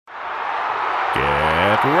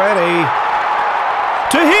Get ready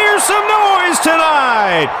to hear some noise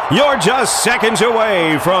tonight. You're just seconds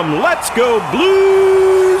away from Let's Go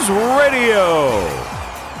Blues Radio.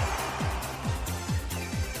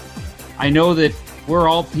 I know that we're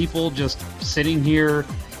all people just sitting here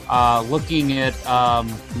looking at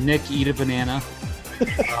Nick eat a banana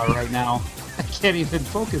right now. I can't even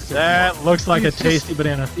focus. That looks like a tasty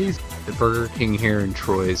banana. The Burger King here in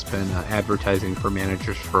Troy has been advertising for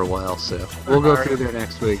managers for a while, so we'll go through there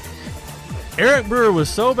next week. Eric Brewer was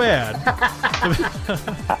so bad.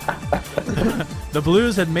 The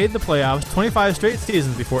Blues had made the playoffs 25 straight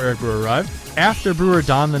seasons before Eric Brewer arrived. After Brewer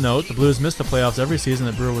donned the note, the Blues missed the playoffs every season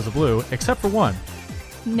that Brewer was a Blue, except for one.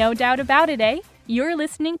 No doubt about it, eh? You're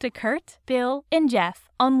listening to Curt, Bill, and Jeff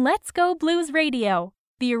on Let's Go Blues Radio,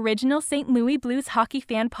 the original St. Louis Blues hockey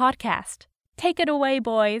fan podcast. Take it away,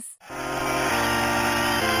 boys. Here's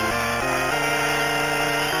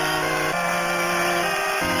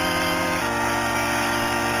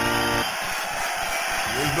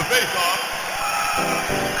the face-off.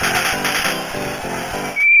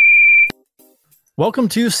 Welcome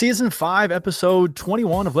to Season 5, Episode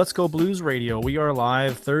 21 of Let's Go Blues Radio. We are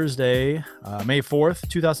live Thursday, May 4th,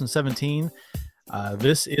 2017.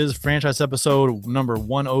 This is franchise episode number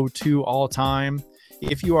 102 all time.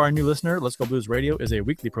 If you are a new listener, Let's Go Blues Radio is a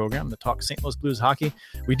weekly program that talks St. Louis Blues hockey.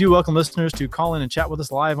 We do welcome listeners to call in and chat with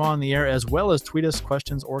us live on the air, as well as tweet us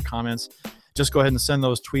questions or comments. Just go ahead and send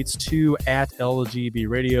those tweets to @LGB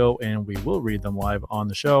Radio, and we will read them live on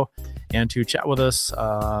the show. And to chat with us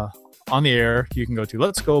on the air, you can go to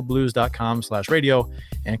letsgoblues.com/radio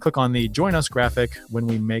and click on the Join Us graphic when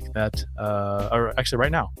we make that, or actually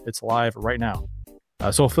right now. It's live right now.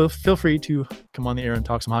 So feel free to come on the air and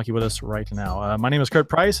talk some hockey with us right now. My name is Curt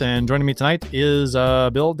Price, and joining me tonight is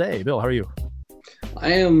Bill Day. Bill, how are you?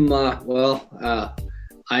 I am,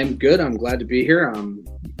 I'm good. I'm glad to be here. I'm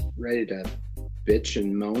ready to bitch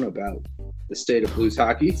and moan about the state of Blues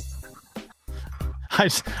hockey. I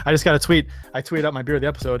just got a tweet. I tweeted out my beer of the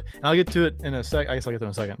episode, and I'll get to it in a sec. I guess I'll get to it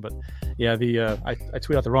in a second. But yeah, I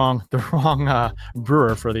tweeted out the wrong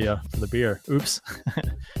brewer for the beer. Oops.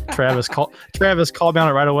 Travis called me on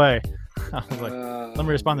it right away. I was like, let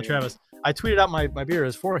me respond to Travis. I tweeted out my beer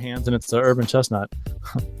as Four Hands, and it's Urban Chestnut.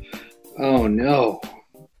 Oh no!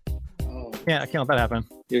 Yeah, I can't let that happen.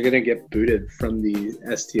 You're gonna get booted from the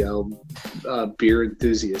STL beer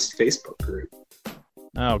enthusiast Facebook group.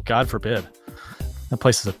 Oh, God forbid. That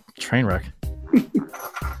place is a train wreck.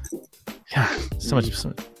 Yeah, so much.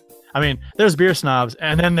 I mean, there's beer snobs,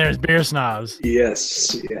 and then there's beer snobs.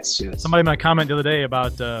 Yes. Somebody made a comment the other day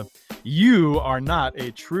about you are not a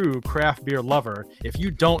true craft beer lover if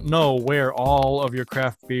you don't know where all of your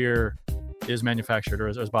craft beer is manufactured or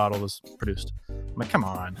is bottled, is produced. I'm like, come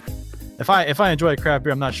on. If I enjoy a craft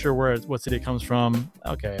beer, I'm not sure what city it comes from.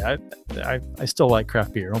 Okay, I still like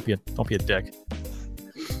craft beer. Don't be a dick.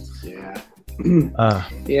 Yeah.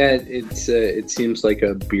 It seems like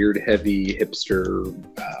a beard-heavy hipster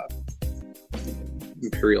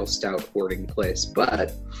imperial stout hoarding place,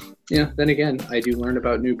 but yeah. Then again, I do learn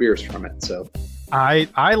about new beers from it. So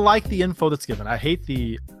I like the info that's given. I hate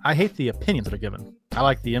the opinions that are given. I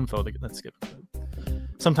like the info that's given.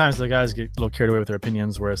 Sometimes the guys get a little carried away with their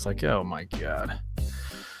opinions, where it's like, oh my God.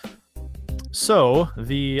 So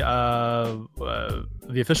the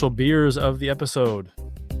official beers of the episode.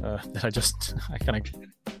 That I kind of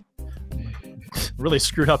really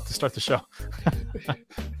screwed up to start the show.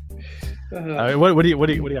 What do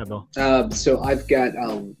you have, Bill? So I've got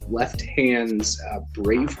Left Hand's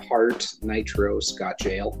Braveheart Nitro Scotch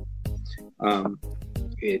Ale.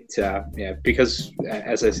 Because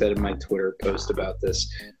as I said in my Twitter post about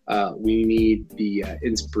this, we need the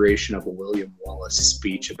inspiration of a William Wallace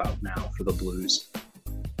speech about now for the Blues.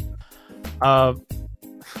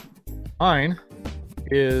 Mine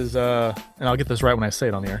is and I'll get this right when I say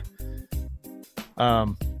it on the air,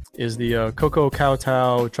 is the Cocoa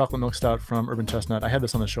Kowtow Chocolate Milk Stout from Urban Chestnut. I had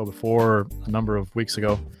this on the show before a number of weeks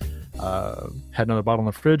ago. Had another bottle in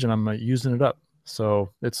the fridge, and I'm using it up.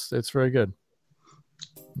 So it's very good.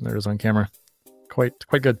 There it is on camera. Quite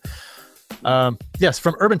good. Yes,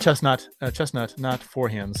 from Urban Chestnut, not Four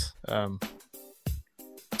Hands.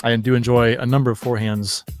 I do enjoy a number of Four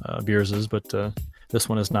Hands beers, but this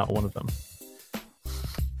one is not one of them.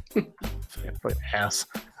 Ass.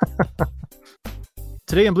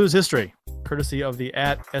 Today in Blues history, courtesy of the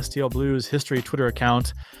 @STL Blues history Twitter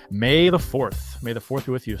account, May the 4th. May the 4th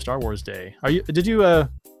be with you. Star Wars Day. Are you a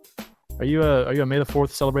May the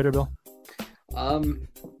 4th celebrator, Bill?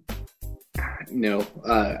 No.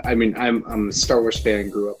 I mean, I'm a Star Wars fan.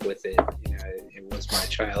 Grew up with it. You know, it was my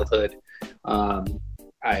childhood.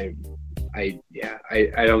 I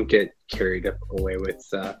don't get carried away with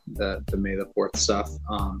the May the 4th stuff.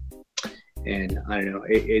 And I don't know,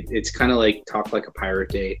 it's kind of like Talk Like a Pirate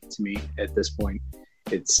Day to me at this point.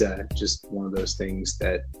 It's just one of those things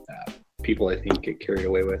that people, I think, get carried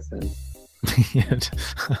away with. And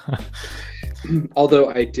although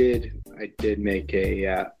I did make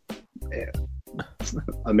a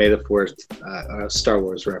May the 4th Star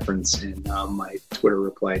Wars reference in my Twitter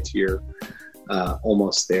reply to your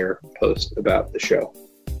Almost There post about the show.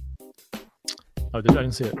 Oh, I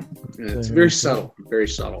didn't see it. Yeah, it's very subtle, very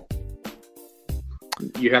subtle.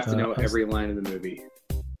 You have to know every line of the movie.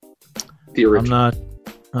 The original.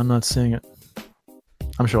 I'm not seeing it.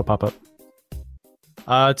 I'm sure it'll pop up.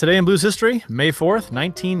 Today in Blues history, May 4th,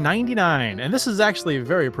 1999. And this is actually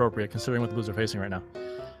very appropriate considering what the Blues are facing right now.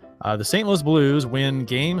 The St. Louis Blues win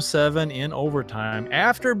Game 7 in overtime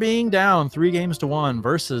after being down 3-1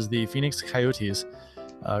 versus the Phoenix Coyotes.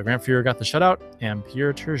 Grant Fuhrer got the shutout, and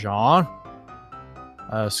Pierre Turgeon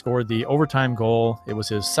scored the overtime goal. It was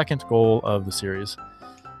his second goal of the series.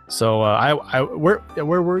 So,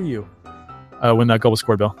 where were you when that goal was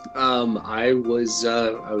scored, Bill? I was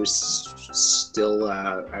still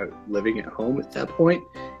living at home at that point,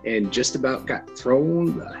 and just about got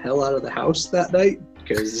thrown the hell out of the house that night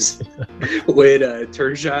because when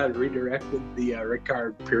Turgeon redirected the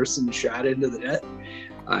Rickard Pearson shot into the net,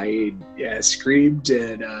 I screamed,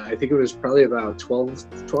 and I think it was probably about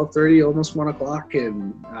 12:30, almost 1 o'clock,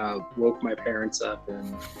 and woke my parents up,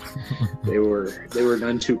 and they were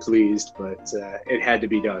none too pleased, but it had to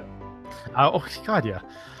be done. Oh God, yeah.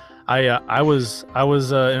 I was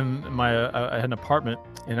in my I had an apartment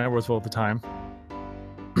in Edwardsville at the time,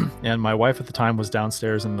 and my wife at the time was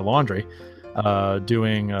downstairs in the laundry,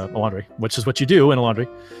 doing laundry, which is what you do in a laundry.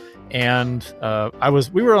 And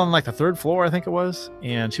we were on like the 3rd floor, I think it was,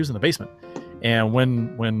 and she was in the basement. And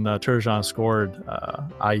when Turgeon scored,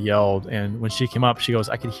 I yelled, and when she came up, she goes,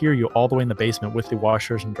 "I could hear you all the way in the basement with the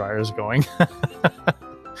washers and dryers going." I'm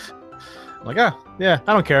like, yeah,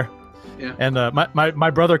 I don't care. Yeah. And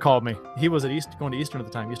my brother called me. He was going to Eastern at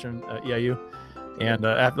the time, Eastern EIU. And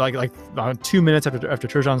after like 2 minutes after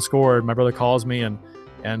Turgeon scored, my brother calls me, and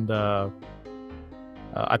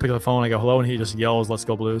I pick up the phone. I go, "Hello," and he just yells, "Let's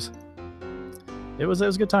go Blues." It was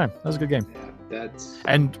a good time. That was a good game. Yeah,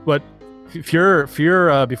 And but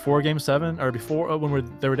Fuhrer before Game 7, or before when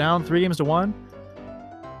they were down 3-1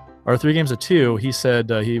 or 3-2, he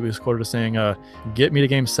said he was quoted as saying, "Get me to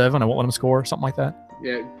Game 7. I won't let him score," something like that.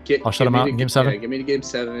 Yeah, I'll shut him out in Game 7. Yeah, get me to Game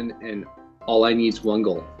 7, and all I need is one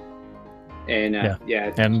goal. And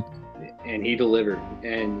and he delivered.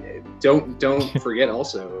 And don't forget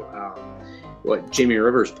also what Jamie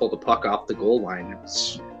Rivers pulled the puck off the goal line. It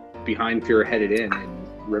was behind Fuhrer, headed in, and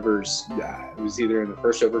Rivers it was either in the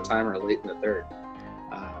first overtime or late in the 3rd.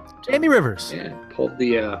 Jamie Rivers. Yeah, pulled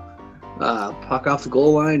the puck off the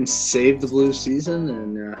goal line, saved the Blues season,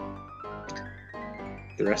 and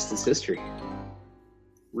the rest is history.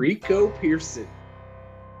 Rico Pearson.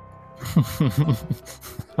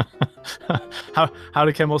 How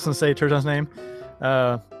did Ken Wilson say Turgeon's name?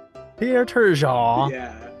 Pierre Turgeon.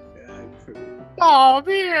 Yeah. Oh,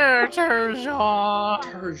 Pierre Turgeon.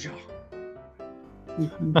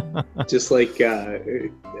 Just like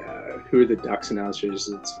who are the Ducks announcers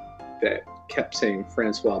that kept saying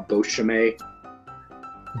Francois Beauchemin?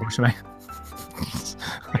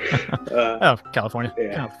 California.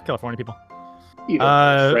 Yeah. California people.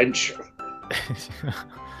 French.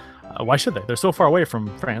 Why should they? They're so far away from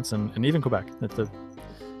France and even Quebec.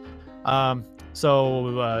 So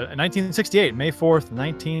in 1968, May 4th,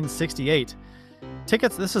 1968,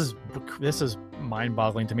 tickets. This is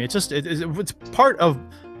mind-boggling to me. It's part of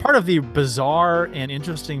the bizarre and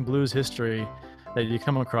interesting Blues history that you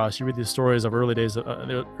come across. You read these stories of the early days of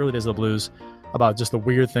the Blues, about just the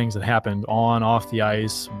weird things that happened on, off the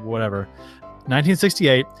ice, whatever.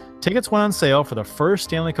 1968, tickets went on sale for the first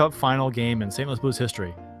Stanley Cup final game in St. Louis Blues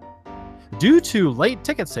history. Due to late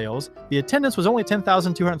ticket sales, the attendance was only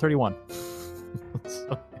 10,231.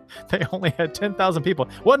 So they only had 10,000 people.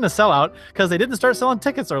 Wasn't a sellout because they didn't start selling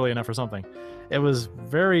tickets early enough or something. It was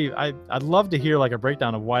very. I'd love to hear like a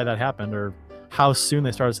breakdown of why that happened or how soon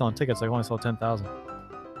they started selling tickets. They only sold 10,000.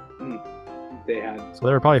 They had. So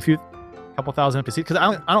there were probably couple thousand empty seats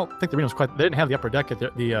because I don't think the arena was quite. They didn't have the upper deck at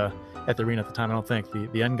the arena at the time. I don't think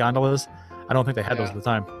the end gondolas. I don't think they had those at the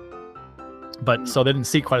time. But so they didn't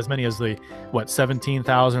seat quite as many as the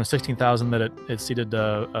 17,000 or 16,000 that it seated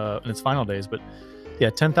in its final days. But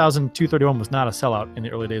yeah, 10,231 was not a sellout in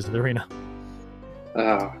the early days of the arena.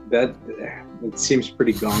 That it seems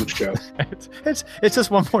pretty gong show. It's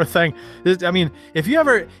just one more thing. I mean, if you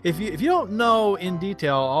don't know in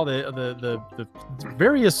detail all the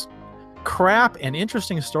various crap and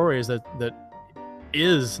interesting stories that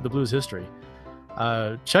is the Blues history,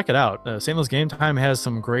 check it out. St. Louis Game Time has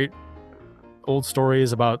some great old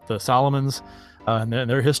stories about the Solomons and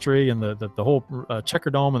their history, and the whole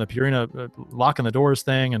Checker Dome and the Purina locking the doors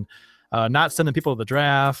thing, and not sending people to the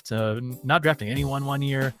draft, not drafting anyone one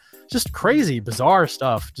year. Just crazy, bizarre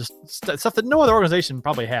stuff. Just stuff that no other organization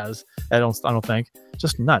probably has. I don't think.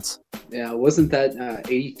 Just nuts. Yeah, wasn't that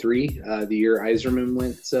 83 the year Yzerman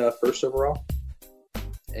went first overall?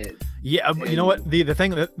 You know what? The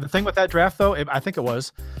thing with that draft though, I think it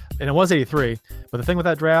was, and it was 83. But the thing with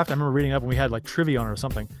that draft, I remember reading up when we had like trivia on it or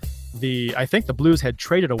something. I think the Blues had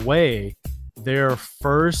traded away their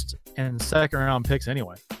first and second round picks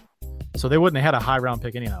anyway. So they wouldn't have had a high round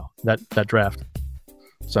pick anyhow, that draft.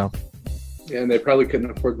 So yeah, and they probably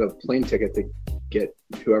couldn't afford the plane ticket to get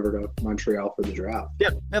whoever to Montreal for the draft.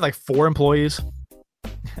 Yeah, they had like 4 employees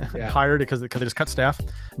hired because they just cut staff.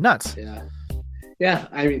 Nuts. Yeah.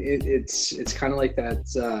 I mean, it's kind of like that.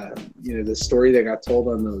 The story that got told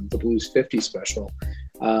on the Blues 50 special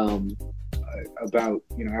about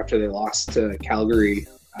after they lost to Calgary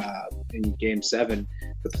in Game 7,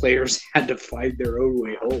 the players had to find their own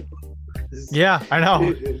way home. Yeah, I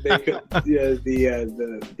know. They could,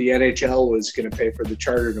 the NHL was going to pay for the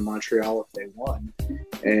charter to Montreal if they won,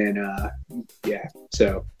 and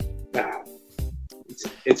so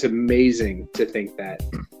it's amazing to think that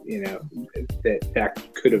that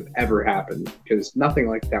could have ever happened, because nothing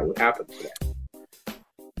like that would happen today.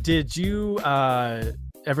 Did you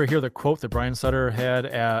ever hear the quote that Brian Sutter had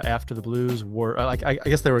after the Blues were like? I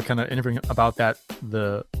guess they were kind of interviewing about that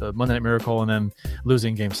the Monday Night Miracle and then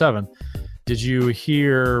losing Game 7. Did you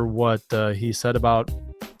hear what he said about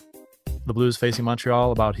the Blues facing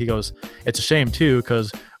Montreal? He goes, it's a shame too,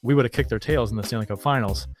 because we would have kicked their tails in the Stanley Cup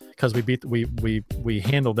Finals, because we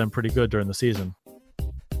handled them pretty good during the season.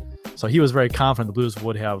 So he was very confident the Blues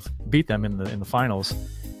would have beat them in the finals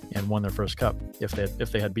and won their first cup if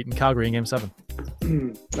they had beaten Calgary in Game 7.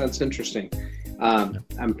 That's interesting.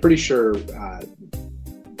 I'm pretty sure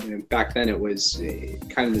back then it was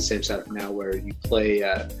kind of the same setup now, where you play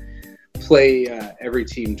every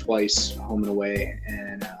team twice, home and away,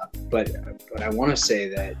 and but I want to say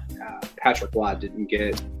that Patrick Watt didn't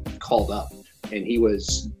get called up, and he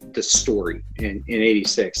was the story in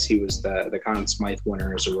 '86. He was the Conn Smythe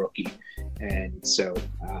winner as a rookie, and so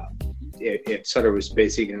if Sutter was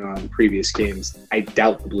basing it on previous games, I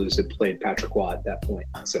doubt the Blues had played Patrick Watt at that point.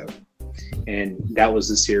 So, and that was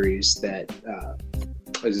the series that,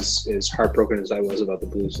 as heartbroken as I was about the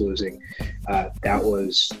Blues losing, that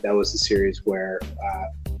was the series where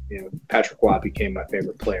Patrick Watt became my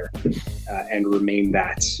favorite player, and remained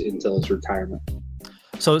that until his retirement.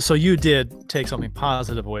 So you did take something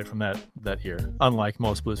positive away from that year, unlike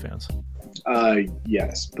most Blues fans.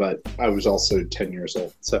 Yes, but I was also 10 years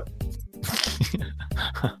old, so.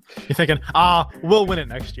 You're thinking, we'll win it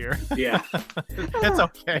next year. Yeah. It's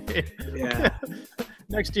okay. Yeah.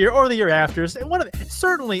 Next year or the year after.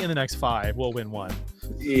 Certainly in the next 5, we'll win one.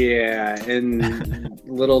 Yeah, and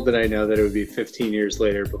little did I know that it would be 15 years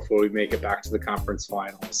later before we make it back to the conference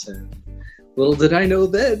finals. And little did I know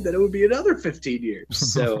then that it would be another 15 years.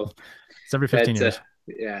 So it's every 15 years.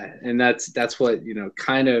 Yeah, and that's what,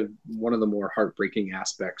 kind of one of the more heartbreaking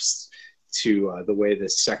aspects to the way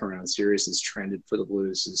this second round series has trended for the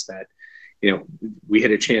Blues is that, we had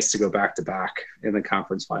a chance to go back to back in the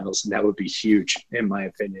conference finals, and that would be huge in my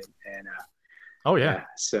opinion. And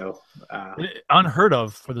so unheard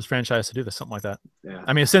of for this franchise to do this, something like that. Yeah.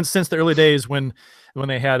 I mean, since the early days when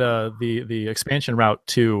they had the expansion route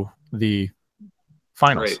to the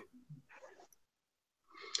finals. Right.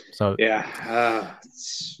 So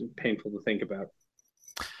it's painful to think about.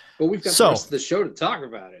 But we've got the rest of the show to talk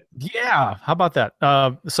about it. Yeah, how about that?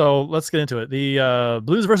 So let's get into it. The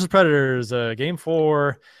Blues versus Predators, Game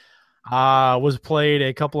 4, was played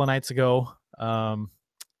a couple of nights ago,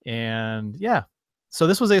 and so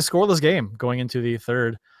this was a scoreless game going into the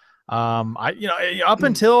third. Up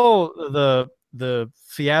until the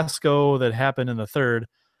fiasco that happened in the third,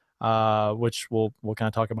 which we'll kind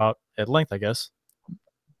of talk about at length, I guess.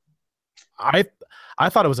 I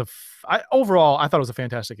thought it was overall I thought it was a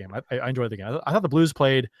fantastic game. I enjoyed the game. I thought the Blues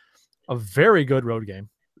played a very good road game.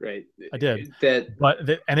 Right. I did.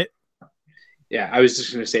 Yeah, I was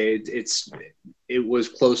just going to say it was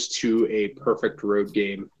close to a perfect road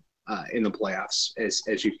game in the playoffs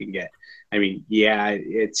as you can get. I mean,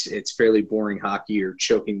 it's fairly boring hockey. You're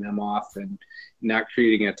choking them off and not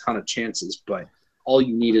creating a ton of chances, but all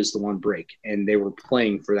you need is the one break, and they were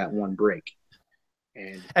playing for that one break.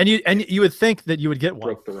 And you would think that you would get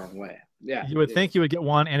one. Broke the wrong way. Yeah, you would think you would get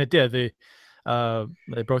one, and it did. They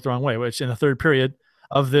broke the wrong way. Which in the third period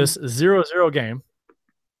of this 0-0 game,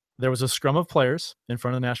 there was a scrum of players in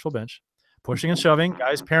front of the Nashville bench, pushing and shoving,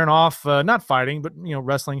 guys pairing off, not fighting, but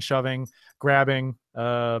wrestling, shoving, grabbing,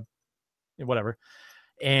 whatever.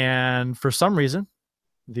 And for some reason,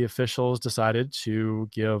 the officials decided to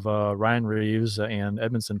give Ryan Reeves and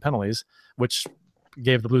Edmondson penalties, which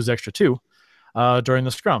gave the Blues extra 2 during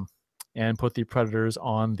the scrum, and put the Predators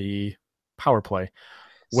on the power play.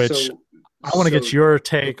 Which I want to get your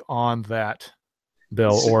take on that,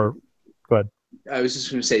 Bill. Or go ahead. I was just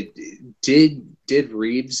going to say, did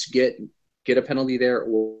Reeves get a penalty there,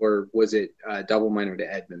 or was it double minor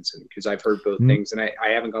to Edmondson? Because I've heard both things, and I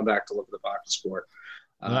haven't gone back to look at the box score.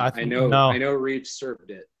 I know Reeves served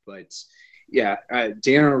it, but yeah,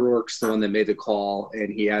 Dan O'Rourke's the one that made the call,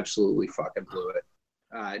 and he absolutely fucking blew it.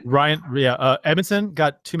 Edmondson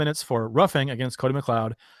got 2 minutes for roughing against Cody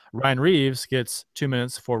McLeod. Ryan Reeves gets 2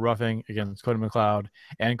 minutes for roughing against Cody McLeod,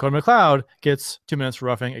 and Cody McLeod gets 2 minutes for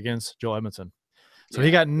roughing against Joel Edmondson. So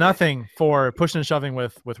he got nothing for pushing and shoving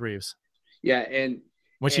with Reeves. Yeah, and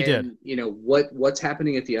which he did. What's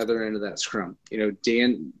happening at the other end of that scrum?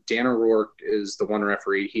 Dan O'Rourke is the one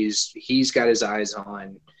referee. He's got his eyes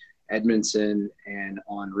on Edmondson and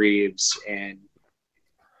on Reeves and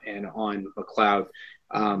on McLeod.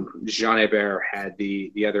 Jean Hebert had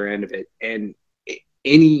the other end of it, and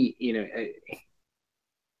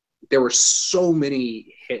there were so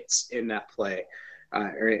many hits in that play,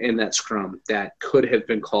 or in that scrum, that could have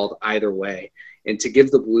been called either way. And to give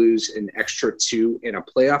the Blues an extra 2 in a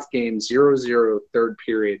playoff game, 0-0 third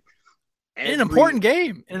period, in an important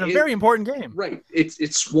game, in a very important game, right?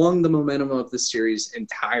 It swung the momentum of the series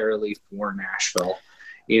entirely for Nashville.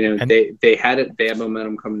 They had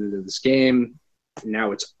momentum coming into this game.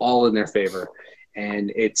 Now it's all in their favor,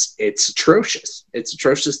 and it's atrocious. It's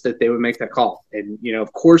atrocious that they would make that call. And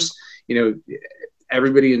of course,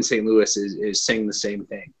 everybody in St. Louis is saying the same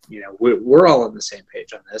thing. We're all on the same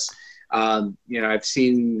page on this. I've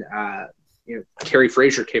seen Kerry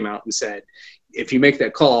Fraser came out and said, if you make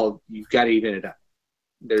that call, you've got to even it up.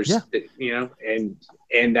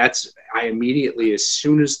 And that's, I immediately, as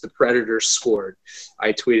soon as the Predators scored,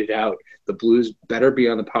 I tweeted out, the Blues better be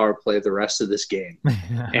on the power play the rest of this game.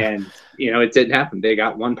 And, it didn't happen. They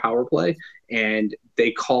got one power play, and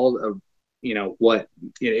they called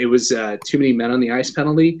it was too many men on the ice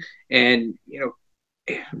penalty. And,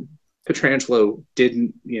 Pietrangelo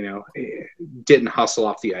didn't hustle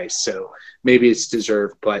off the ice. So maybe it's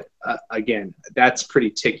deserved, but again, that's pretty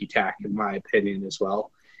ticky-tack in my opinion as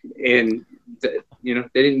well. And they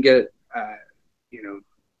didn't get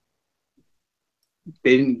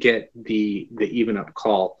they didn't get the even up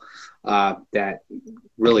call that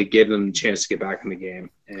really gave them a chance to get back in the game.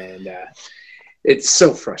 And it's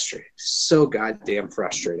so frustrating, so goddamn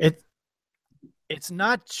frustrating. It's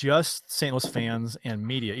not just St. Louis fans and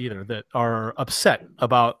media either that are upset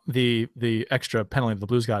about the extra penalty the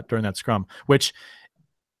Blues got during that scrum, which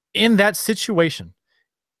in that situation,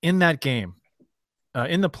 in that game,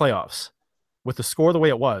 in the playoffs, with the score the way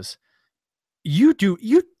it was, you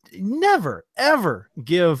never, ever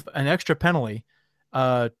give an extra penalty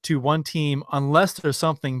to one team unless there's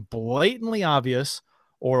something blatantly obvious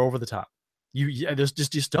or over the top. You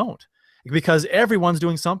just don't, because everyone's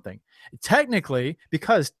doing something. Technically,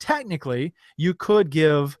 you could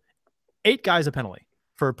give 8 guys a penalty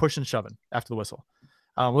for push and shoving after the whistle.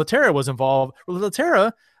 Laterra was involved.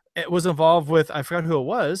 Laterra was involved with, I forgot who it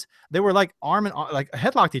was. They were like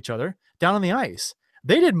headlocked each other down on the ice.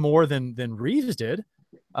 They did more than Reeves did,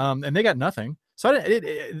 and they got nothing. So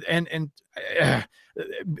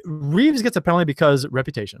Reeves gets a penalty because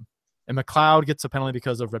reputation, and McLeod gets a penalty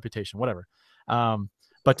because of reputation, whatever.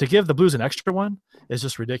 But to give the Blues an extra one is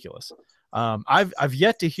just ridiculous. I've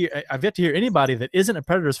yet to hear anybody that isn't a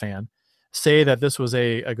Predators fan say that this was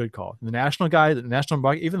a good call. The national guys,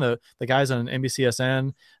 even the guys on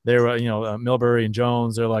NBCSN, they were Milbury and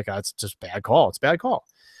Jones. They're like, it's just bad call. It's a bad call.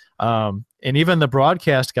 And even the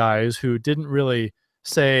broadcast guys who didn't really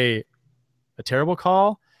say a terrible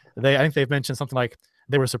call, I think they've mentioned something like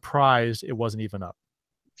they were surprised it wasn't even up.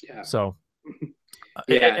 Yeah. So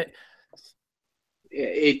yeah.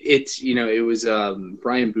 It was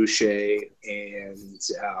Brian Boucher and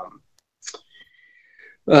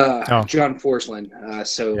John Forsland.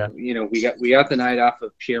 We got the night off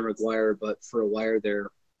of Pierre Maguire, but for a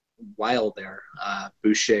while there,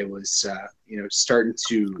 Boucher was starting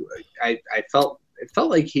to. It felt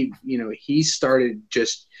like he started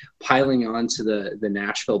just piling onto the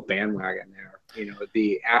Nashville bandwagon there,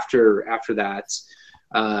 the after that,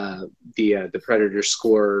 the Predators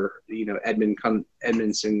score.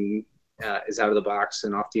 Edmondson is out of the box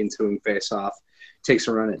and off the ensuing face-off, takes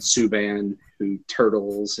a run at Subban, who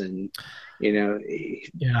turtles, and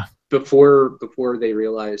before they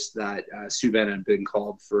realized that Subban had been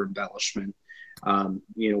called for embellishment,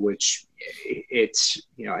 which it's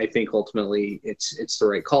I think ultimately it's the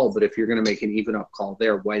right call. But if you're going to make an even up call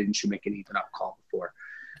there, why didn't you make an even up call before?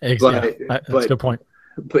 Exactly. That's a good point.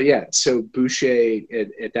 But yeah, so Boucher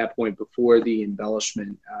at that point, before the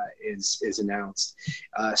embellishment is announced,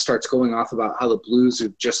 starts going off about how the Blues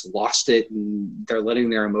have just lost it and they're letting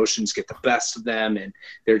their emotions get the best of them, and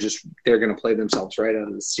they're going to play themselves right out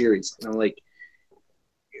of the series. And I'm like,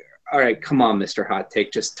 all right, come on, Mr. Hot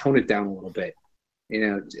Take, just tone it down a little bit.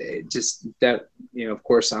 Just that, of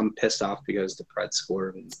course I'm pissed off because the Preds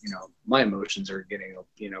scored, and my emotions are getting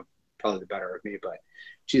probably the better of me, but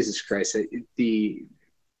Jesus Christ,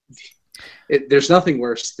 there's nothing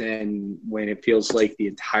worse than when it feels like the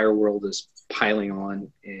entire world is piling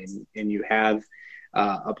on, and you have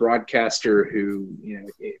a broadcaster who,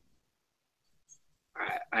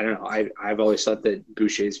 I don't know. I've always thought that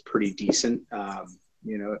Boucher is pretty decent, but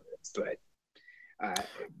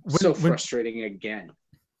frustrating again.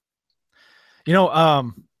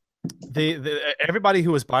 Everybody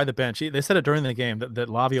who was by the bench, they said it during the game that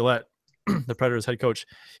Laviolette, the Predators head coach,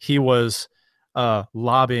 he was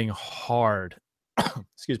lobbying hard,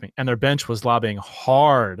 excuse me, and their bench was lobbying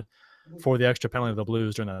hard for the extra penalty of the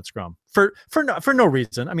Blues during that scrum for no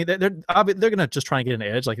reason. I mean, they're going to just try and get an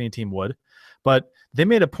edge like any team would, but they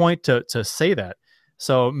made a point to say that.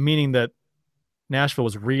 So meaning that Nashville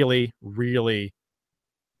was really, really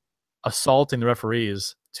assaulting the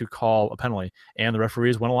referees to call a penalty, and the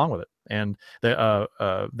referees went along with it. And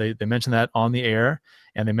they mentioned that on the air,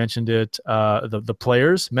 and they mentioned it. The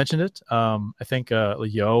players mentioned it. I think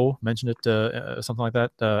Yo mentioned it, something like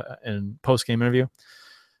that, in post-game interview.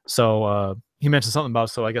 So he mentioned something about,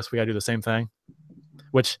 so I guess we got to do the same thing,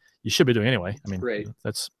 which you should be doing anyway. I mean, right.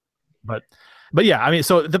 But yeah, I mean,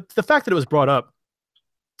 so the fact that it was brought up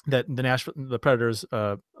that the Predators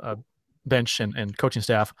bench and coaching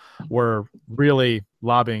staff were really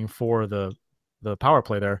lobbying for the power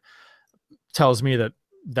play there tells me that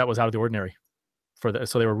was out of the ordinary for that.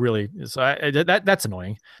 So they were really, that's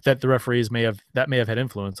annoying that the referees may have had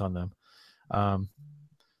influence on them.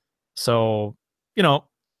 So,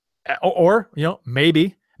 or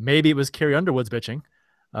maybe it was Carrie Underwood's bitching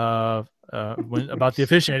about the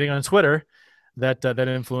officiating on Twitter that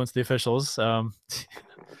influenced the officials. I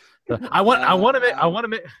want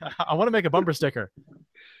to make a bumper sticker.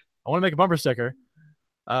 I want to make a bumper sticker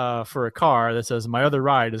for a car that says "My other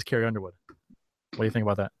ride is Carrie Underwood." What do you think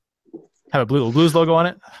about that? Have a Blues logo on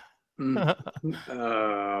it?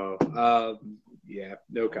 Yeah,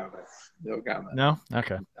 no comment. No comment. No,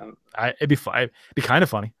 okay. It'd be kind of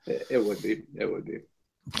funny. It would be.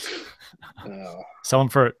 Sell them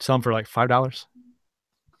for like $5.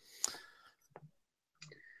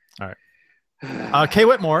 All right. Kay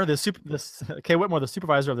Whitmore, the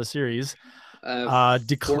supervisor of the series,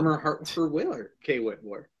 former Hartford Whaler, Kay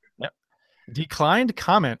Whitmore. Yep. Declined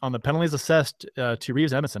comment on the penalties assessed to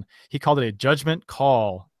Reeves Edmondson. He called it a judgment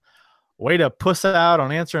call. Way to puss out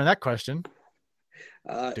on answering that question.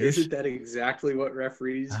 Isn't that exactly what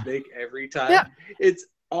referees make every time? Yeah. It's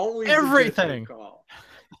always everything. A judgment call.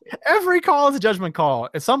 Every call is a judgment call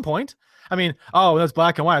at some point. I mean, that's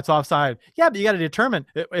black and white. It's offside. Yeah, but you got to determine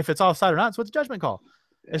if it's offside or not. So it's a judgment call.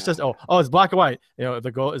 Yeah. It's just it's black and white.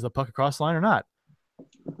 The goal is the puck across the line or not.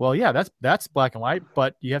 Well, yeah, that's black and white,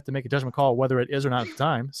 but you have to make a judgment call whether it is or not at the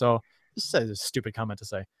time. So this is a stupid comment to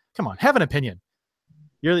say. Come on, have an opinion.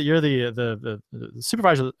 You're the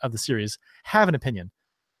supervisor of the series. Have an opinion.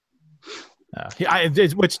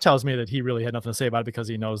 Which tells me that he really had nothing to say about it because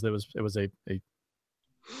he knows that it was a.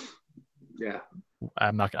 Yeah.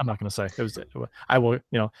 I'm not going to say it was. I will.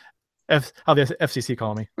 How the FCC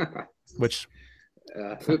call me, which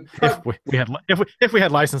if we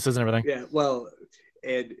had licenses and everything. Yeah. Well,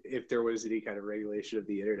 and if there was any kind of regulation of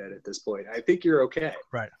the internet at this point, I think you're okay.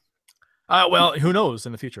 Right. Well, who knows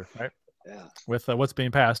in the future, right? Yeah. With what's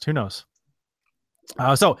being passed, who knows?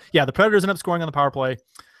 So yeah, the Predators end up scoring on the power play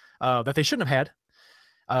that they shouldn't have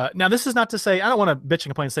had. Now, this is not to say I don't want to bitch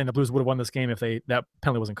and complain saying the Blues would have won this game if that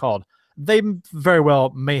penalty wasn't called. They very well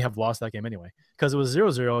may have lost that game anyway because it was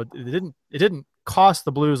 0-0. It didn't cost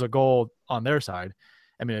the Blues a goal on their side.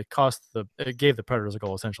 I mean, it gave the Predators a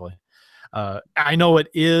goal essentially. I know it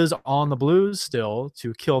is on the Blues still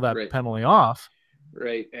to kill that penalty off.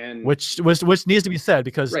 Right, and which needs to be said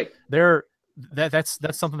because that's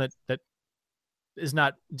something that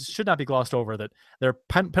should not be glossed over, that their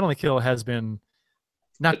penalty kill has been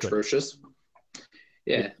not atrocious. Good.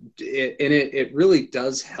 Yeah, it really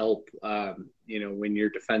does help. When your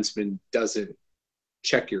defenseman doesn't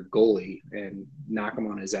check your goalie and knock him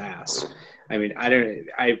on his ass. I mean,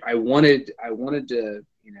 I wanted to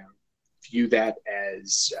view that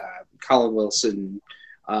as Colin Wilson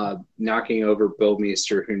knocking over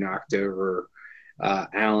Bouwmeester, who knocked over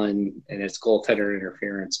Allen, and it's goaltender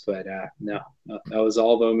interference. But no, that was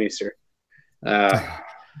all Bouwmeester.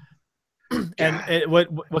 And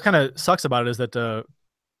what kind of sucks about it is that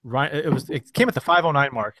it came at the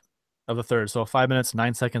 5:09 mark of the third, so 5 minutes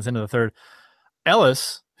 9 seconds into the third.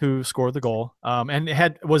 Ellis, who scored the goal,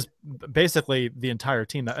 and was basically the entire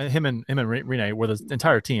team. Him and Rene were the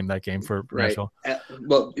entire team that game for Nashville.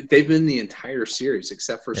 Well, they've been the entire series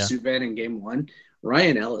except for Subban in game 1.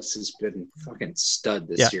 Ryan Ellis has been fucking stud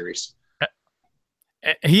this series.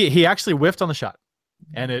 He actually whiffed on the shot,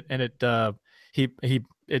 and it ended up. I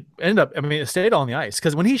mean, it stayed on the ice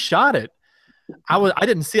because when he shot it, I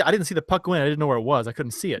didn't see the puck go in. I didn't know where it was. I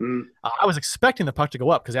couldn't see it. I was expecting the puck to go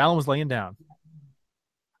up because Allen was laying down.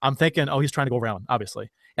 I'm thinking, oh, he's trying to go around, obviously.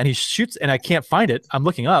 And he shoots, and I can't find it. I'm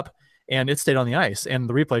looking up, and it stayed on the ice. And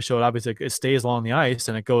the replay showed, obviously, it stays along the ice,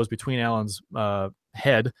 and it goes between Allen's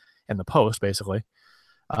head and the post, basically.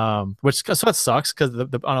 So that sucks because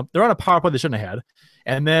they're on a power play they shouldn't have had.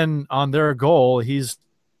 And then on their goal, he's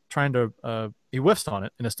trying to he whiffs on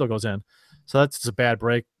it, and it still goes in. So that's just a bad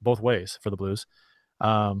break both ways for the Blues.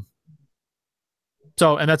 And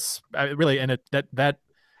that's really, and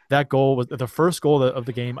that goal was the first goal of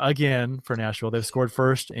the game again for Nashville. They've scored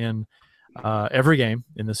first in every game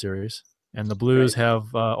in the series, and the Blues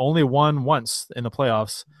have only won once in the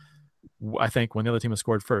playoffs, I think, when the other team has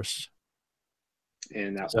scored first.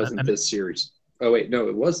 And that wasn't this series. Oh wait, no,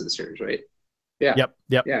 it was this series, right? Yeah. Yep.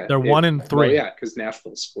 Yeah. They're 1-3. Well, yeah, because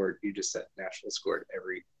Nashville scored. You just said Nashville scored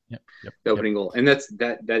every opening goal, and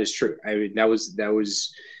that is true. I mean, that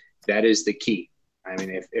is the key. I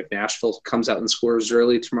mean, if Nashville comes out and scores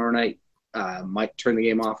early tomorrow night, might turn the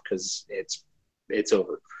game off because it's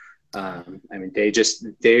over. I mean,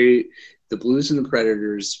 the Blues and the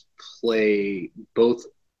Predators play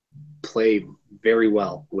very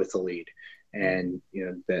well with the lead, and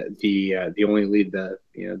the only lead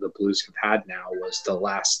the Blues have had now was the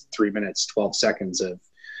last 3 minutes 12 seconds of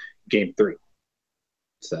Game 3.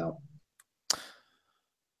 So.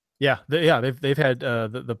 They've had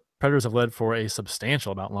the Predators have led for a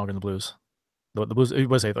substantial amount longer than the Blues. The Blues,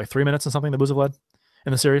 was it like 3 minutes and something? The Blues have led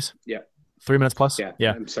in the series. Yeah, 3 minutes plus.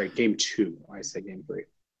 Yeah. I'm sorry, Game 2. I said Game 3.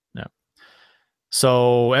 Yeah.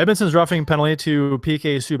 So Edmonton's roughing penalty to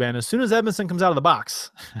PK Subban. As soon as Edmonton comes out of the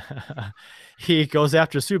box, he goes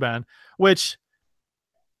after Subban, which,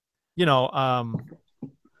 Edmonton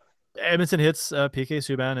hits PK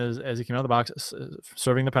Subban as he came out of the box,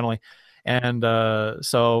 serving the penalty. And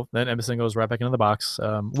so then Edmonton goes right back into the box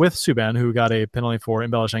with Subban, who got a penalty for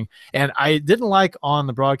embellishing. And I didn't like on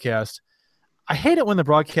the broadcast. I hate it when the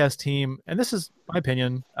broadcast team, and this is my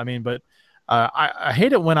opinion, but I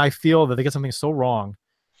hate it when I feel that they get something so wrong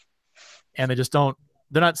and they're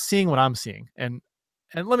not seeing what I'm seeing. And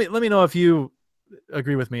let me know if you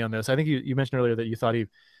agree with me on this. I think you mentioned earlier that you thought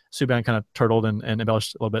Subban kind of turtled and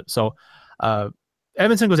embellished a little bit. So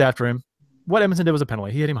Edmonton goes after him. What Edmonton did was a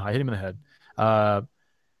penalty. He hit him high, hit him in the head.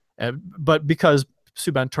 But because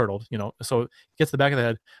Subban turtled, so he gets the back of the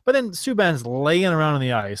head. But then Subban's laying around on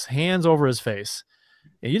the ice, hands over his face.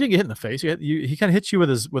 And you didn't get hit in the face. He kind of hits you with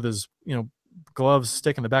his gloves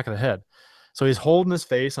stick in the back of the head. So he's holding his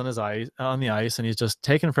face on the ice, and he's just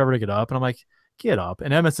taking forever to get up. And I'm like, get up.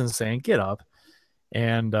 And Edmonton's saying, get up.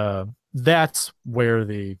 And that's where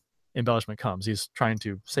the embellishment comes. He's trying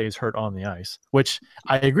to say he's hurt on the ice, which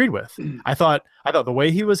I agreed with. I thought the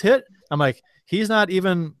way he was hit, I'm like, he's not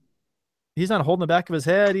holding the back of his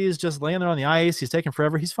head. He's just laying there on the ice. He's taking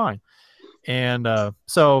forever. He's fine. And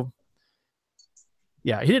so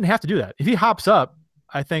yeah, he didn't have to do that. If he hops up,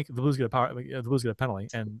 I think the Blues get a penalty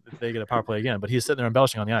and they get a power play again, but he's sitting there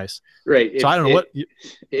embellishing on the ice. Right. So I don't know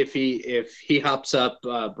if he hops up,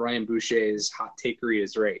 Brian Boucher's hot takery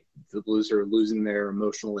is right. The Blues are losing their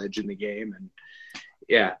emotional edge in the game, and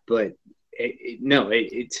but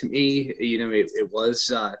to me, it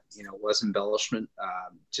was embellishment,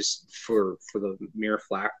 just for the mere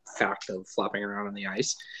fact of flopping around on the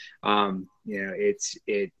ice.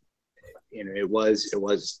 It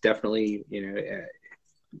was definitely,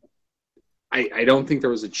 I don't think there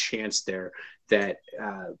was a chance there that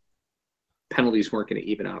penalties weren't going to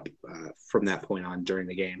even up from that point on during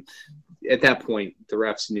the game. At that point, the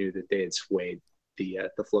refs knew that they had swayed the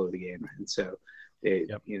flow of the game, and so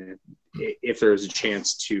Yep. If there was a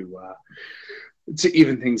chance to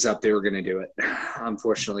even things up, they were going to do it.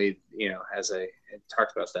 Unfortunately, as I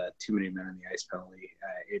talked about that too many men on the ice penalty,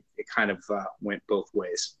 it kind of went both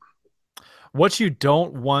ways. What you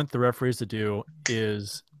don't want the referees to do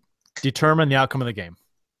is determine the outcome of the game.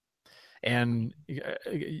 And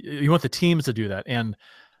you want the teams to do that. And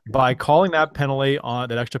by calling that penalty on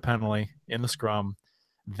that extra penalty in the scrum,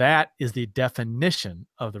 that is the definition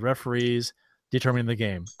of the referees determining the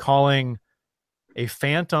game. Calling a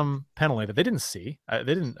phantom penalty that they didn't see. I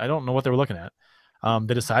don't know what they were looking at.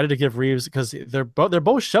 They decided to give Reeves, because they're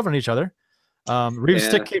both shoving each other.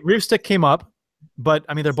 Reeves' stick came up, but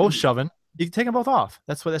I mean they're both shoving. You can take them both off.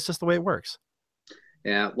 That's just the way it works.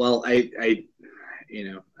 Yeah. Well, if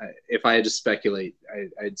I had to speculate,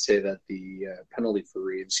 I'd say that the penalty for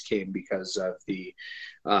Reeves came because of the,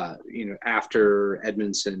 after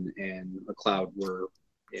Edmondson and McLeod were,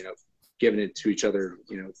 giving it to each other,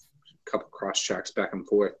 a couple cross checks back and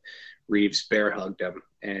forth, Reeves bear hugged him.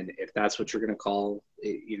 And if that's what you're going to call,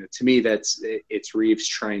 to me, it's Reeves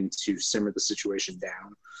trying to simmer the situation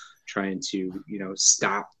down, trying to,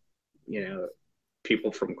 stop,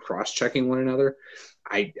 people from cross checking one another.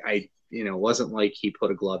 It wasn't like he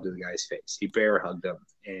put a glove to the guy's face. He bear hugged him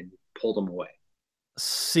and pulled him away.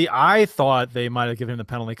 See, I thought they might have given him the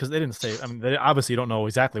penalty because they didn't say. I mean, they obviously don't know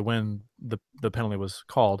exactly when the penalty was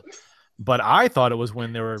called, but I thought it was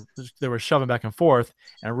when they were shoving back and forth,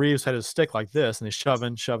 and Reeves had his stick like this, and he's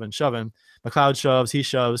shoving. McLeod shoves, he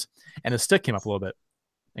shoves, and his stick came up a little bit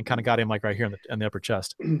and kind of got him like right here in the upper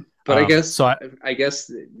chest. But I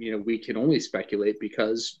guess we can only speculate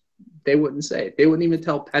because they wouldn't say. They wouldn't even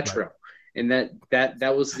tell Petro. Right. And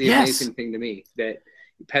that was the amazing thing to me, that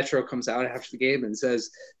Petro comes out after the game and says,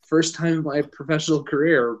 first time in my professional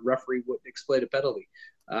career, referee wouldn't explain a penalty.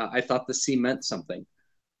 I thought the C meant something.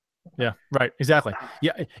 Yeah, right. Exactly.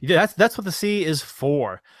 Yeah. That's what the C is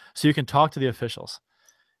for. So you can talk to the officials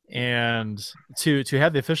and to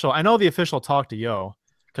have the official. I know the official talked to Yo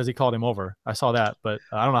because he called him over. I saw that, but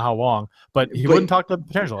I don't know how long, but he wouldn't talk to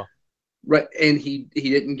Petrangelo. Right. And he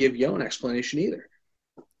didn't give Yo an explanation either.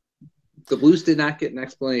 The Blues did not get an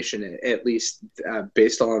explanation, at least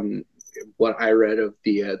based on what I read of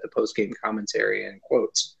the post-game commentary and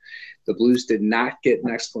quotes. The Blues did not get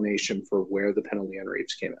an explanation for where the penalty on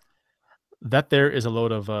Reeves came in. That there is a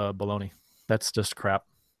load of baloney. That's just crap.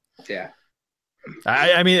 Yeah.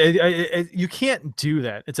 I mean, you can't do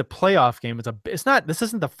that. It's a playoff game. This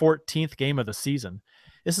isn't the 14th game of the season.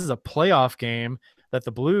 This is a playoff game that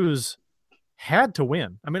the Blues had to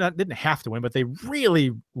win. I mean, I didn't have to win, but they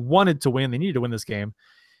really wanted to win. They needed to win this game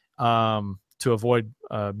to avoid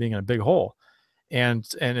being in a big hole. And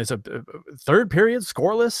it's a third period,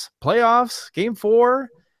 scoreless, playoffs, game 4.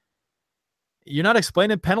 You're not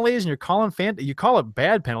explaining penalties, and you're calling you call it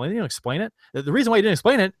bad penalty. You don't explain it. The reason why you didn't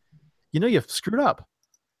explain it, you've screwed up.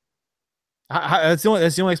 That's the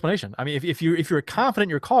only explanation. I mean, if you're confident in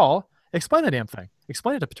your call, explain the damn thing.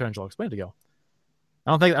 Explain it to Petrangelo. Explain it to Go.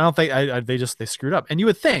 I don't think they screwed up. And you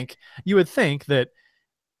would think that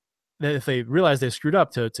if they realize they screwed up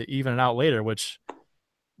to even it out later, which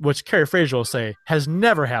Kerry Fraser will say has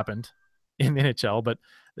never happened in the NHL, but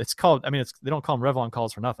it's called. I mean, they don't call them Revlon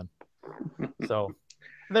calls for nothing. So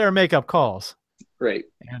they're make-up calls, right?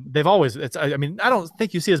 And they've always. I mean, I don't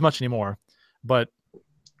think you see as much anymore, but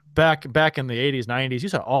back in the 80s, 90s, you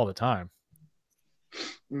saw it all the time.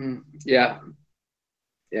 Yeah.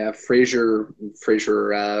 Yeah, Fraser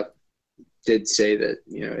did say that,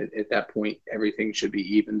 at that point everything should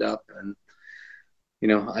be evened up, and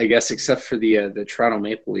I guess except for the Toronto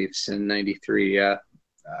Maple Leafs in '93,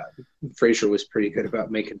 Fraser was pretty good about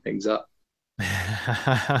making things up.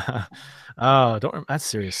 That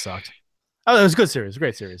series sucked. Oh, it was a good series,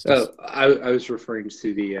 great series. I was referring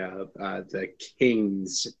to the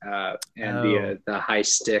Kings and the high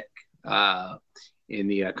stick. In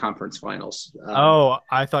the conference finals.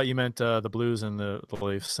 I thought you meant the Blues and the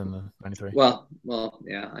Leafs in the '93. Well,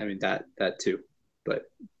 yeah. I mean that too, but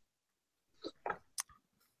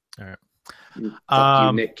all right. Fuck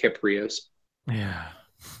you, Nick Kiprios. Yeah.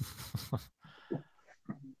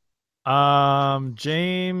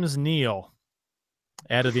 James Neal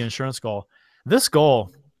added the insurance goal. This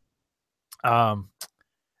goal, they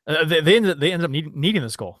ended up needing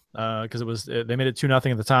this goal because they made it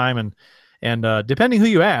 2-0 at the time, and depending who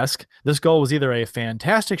you ask, this goal was either a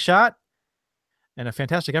fantastic shot and a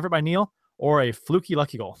fantastic effort by Neal, or a fluky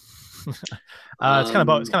lucky goal. It's kind of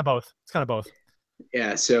both.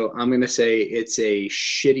 Yeah, so I'm gonna say it's a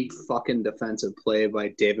shitty fucking defensive play by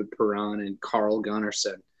David Perron and Carl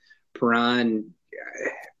Gunnarsson. Perron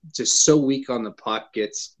just so weak on the puck,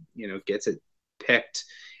 gets it picked,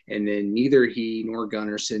 and then neither he nor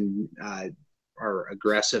Gunnarsson are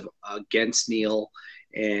aggressive against Neal,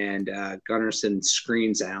 and Gunnarsson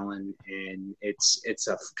screens Allen, and it's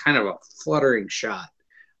a kind of a fluttering shot.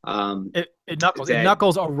 It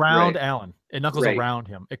knuckles around Allen. It knuckles Right. around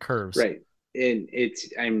him. It curves. Right. And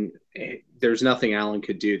there's nothing Allen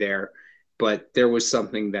could do there, but there was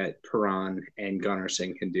something that Perron and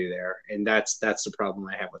Gunnarsson can do there. And that's the problem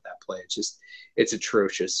I have with that play. It's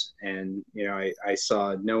atrocious. And, I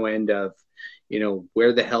saw no end of,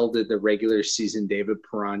 where the hell did the regular season David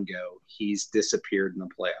Perron go? He's disappeared in the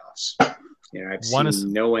playoffs. I've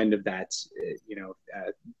seen no end of that,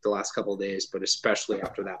 the last couple of days, but especially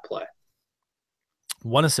after that play.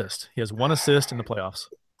 1 assist. He has 1 assist in the playoffs,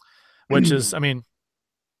 which is, I mean,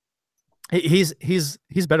 he's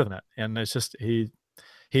better than that. And it's just, he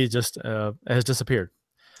just has disappeared.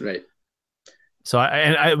 Right. So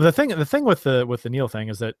the thing with the Neal thing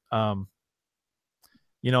is that,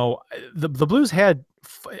 the Blues had,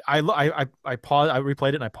 I paused, I replayed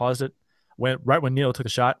it and I paused it right when Neal took the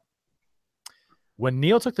shot. When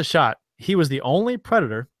Neal took the shot, he was the only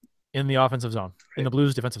Predator in the offensive zone, in the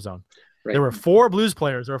Blues defensive zone. Right. There were 4 Blues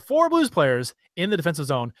players. In the defensive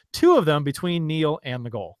zone, 2 of them between Neal and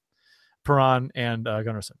the goal, Perron and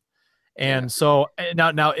Gunnarsson. And so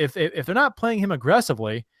now if they're not playing him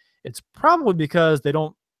aggressively, it's probably because they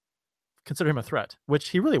don't consider him a threat, which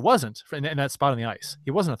he really wasn't in that spot on the ice.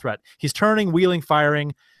 He wasn't a threat. He's turning, wheeling,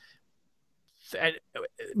 firing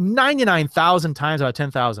 99,000 times out of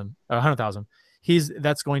 10,000 or 100,000.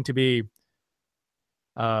 That's going to be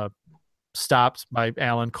stopped by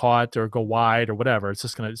Allen, caught, or go wide or whatever. It's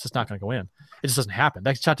just not gonna go in. It just doesn't happen.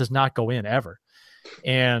 That shot does not go in ever.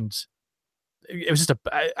 And it was just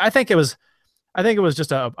I think it was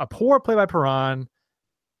just a poor play by Perron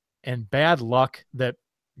and bad luck that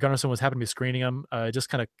Gunnarsson was happening to be screening him. Just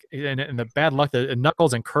kind of and the bad luck that it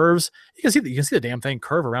knuckles and curves. You can see the damn thing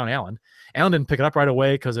curve around Allen. Allen didn't pick it up right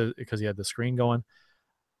away because he had the screen going.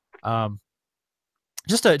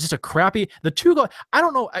 Just a crappy. The 2 goal. I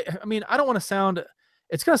don't know. I mean, I don't want to sound.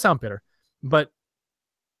 It's gonna sound bitter, but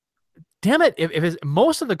damn it, if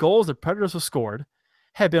most of the goals that Predators have scored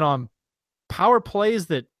have been on power plays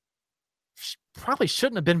that probably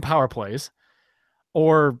shouldn't have been power plays,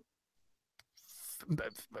 or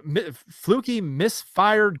fluky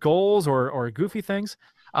misfired goals or goofy things.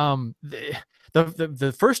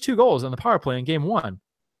 The first 2 goals on the power play in game 1,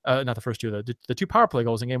 not the first 2, the 2 power play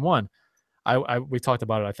goals in game 1. We talked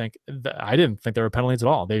about it. I think I didn't think there were penalties at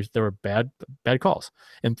all. They were bad calls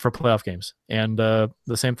for playoff games. And the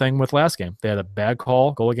same thing with last game. They had a bad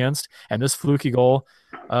goal against, and this fluky goal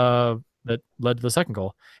that led to the second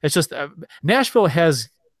goal. It's just Nashville has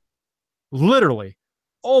literally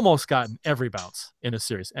almost gotten every bounce in this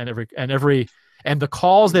series, and the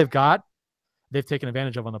calls they've got, they've taken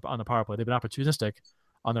advantage of on the power play. They've been opportunistic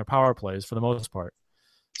on their power plays for the most part.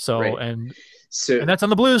 So right. and that's on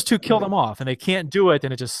the Blues to kill them off, and they can't do it,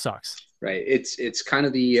 and it just sucks. Right. It's kind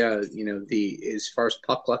of the as far as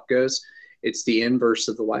puck luck goes, it's the inverse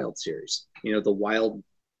of the Wild series. The Wild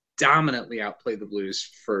dominantly outplayed the Blues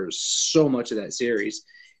for so much of that series,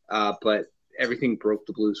 but everything broke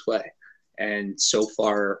the Blues' way. And so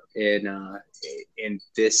far in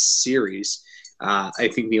this series, I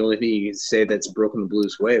think the only thing you can say that's broken the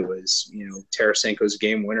Blues' way was Tarasenko's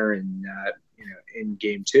game winner in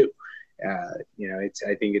game 2.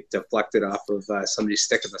 I think it deflected off of somebody's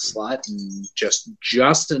stick in the slot and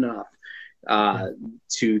just enough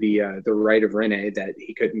to the right of Rene that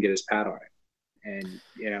he couldn't get his pad on it. And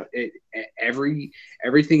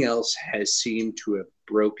everything else has seemed to have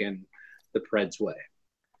broken the Preds' way.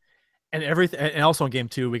 And and also in game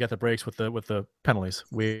 2, we got the breaks with the penalties.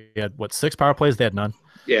 We had 6 power plays, they had none.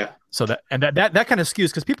 Yeah. So that kind of skews,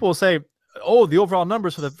 because people will say, oh, the overall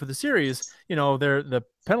numbers for the series, the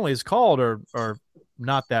penalties called are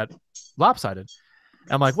not that lopsided.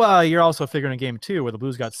 And I'm like, well, you're also figuring in game 2 where the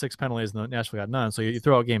Blues got 6 penalties and the Nashville got none. So you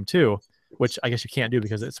throw out game 2, which I guess you can't do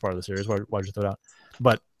because it's part of the series. Why would you throw it out?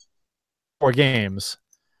 But 4 games,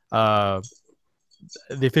 the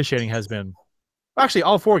officiating has been actually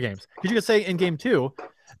all 4 games. Because you could say in game 2,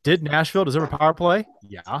 did Nashville deserve a power play?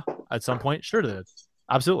 Yeah, at some point, sure did.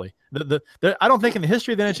 Absolutely. I don't think in the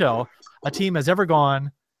history of the NHL a team has ever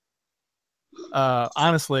gone,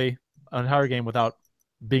 honestly, an entire game without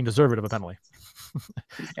being deserving of a penalty,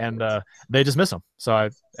 and they just miss them. So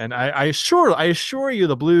I assure you,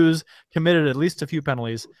 the Blues committed at least a few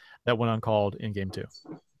penalties that went uncalled in game 2.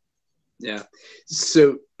 Yeah.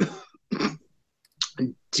 So,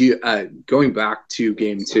 going back to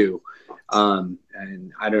game 2,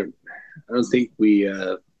 and I don't think we've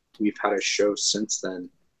had a show since then.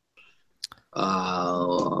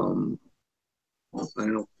 I don't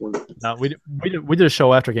know. No, we did a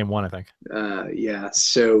show after game 1, I think. Yeah.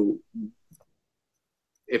 So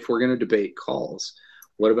if we're going to debate calls,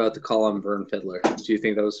 what about the call on Vern Fiddler? Do you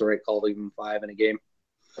think that was the right call to give him 5 in a game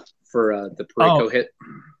for the Parayko hit?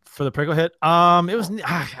 For the Parayko hit, it was.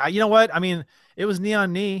 You know what? I mean, it was knee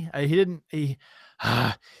on knee. He didn't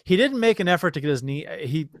make an effort to get his knee.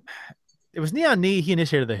 It was knee on knee. He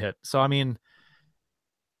initiated the hit. So I mean,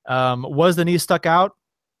 was the knee stuck out?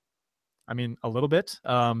 I mean, a little bit.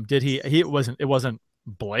 Did he? It wasn't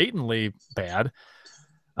blatantly bad.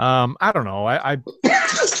 I don't know. I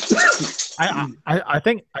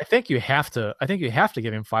think you have to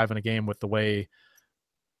give him 5 in a game with the way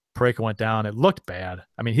Parayko went down. It looked bad.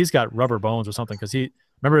 I mean, he's got rubber bones or something because he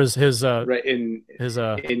remember his right in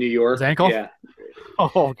New York, his ankle. Yeah.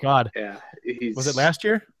 Oh God. Yeah. Was it last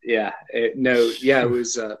year? Yeah. It was.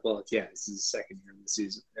 Well, yeah, this is the second year of the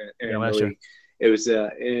season. Last year. It was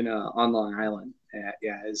on Long Island.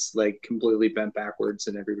 Yeah, it's like completely bent backwards,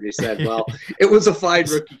 and everybody said, "Well, it was a fine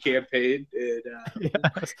rookie campaign, and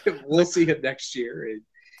we'll see him next year." And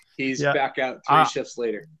he's back out 3 shifts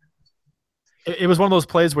later. It was one of those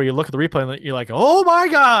plays where you look at the replay and you're like, "Oh my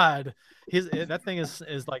God!" That thing is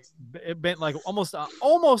like it bent like almost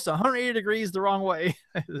 180 degrees the wrong way,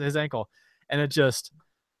 his ankle, and it just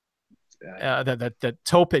that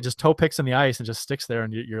toe picks in the ice and just sticks there,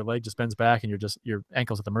 and your leg just bends back, and your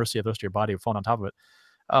ankle's at the mercy of the rest of your body falling on top of it.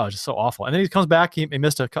 Oh, just so awful. And then he comes back. He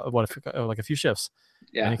missed a few shifts.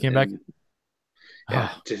 Yeah, and he came back.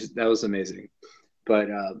 Yeah, that was amazing.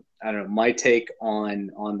 But I don't know. My take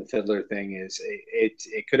on the Fiddler thing is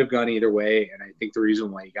it could have gone either way, and I think the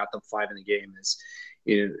reason why he got them 5 in the game is,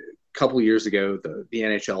 a couple of years ago the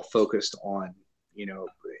NHL focused on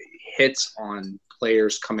hits on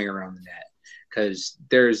players coming around the net because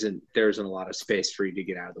there isn't a lot of space for you to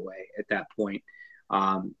get out of the way at that point.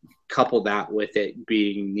 Couple that with it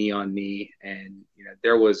being knee on knee, and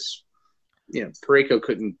there was. Parayko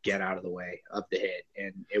couldn't get out of the way of the hit,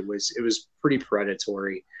 and it was pretty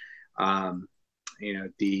predatory.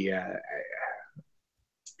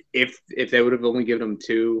 If they would have only given him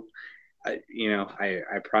 2, I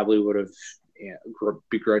probably would have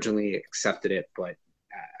begrudgingly accepted it. But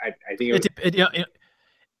I think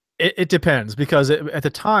it depends because at the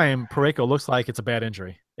time Parayko looks like it's a bad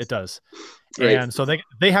injury. It does, right. And so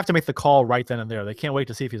they have to make the call right then and there. They can't wait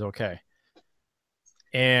to see if he's okay.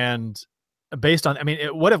 And based on,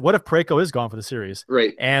 what if Parayko is gone for the series,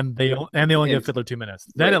 right? And they only give Fiddler 2 minutes,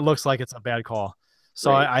 then it looks like it's a bad call.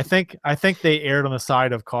 So right. I think they erred on the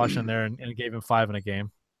side of caution there and gave him 5 in a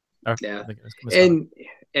game. Yeah,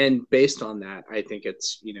 and based on that, I think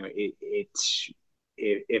it's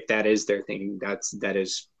if that is their thing, that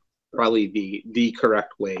is probably the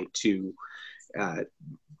correct way to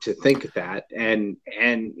think that, and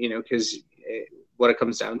because what it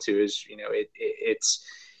comes down to is it's.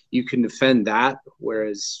 You can defend that,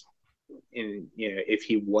 whereas if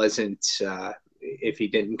he wasn't, if he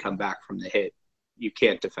didn't come back from the hit, you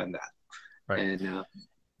can't defend that. Right. And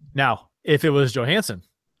now, if it was Johansson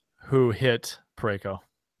who hit Parayko,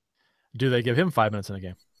 do they give him 5 minutes in a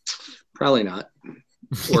game? Probably not.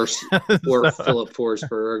 Or Philip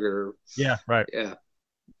Forsberg, or right.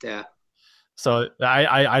 Yeah. So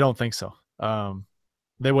I don't think so.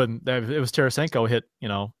 They wouldn't. If it was Tarasenko hit,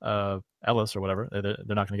 Ellis or whatever,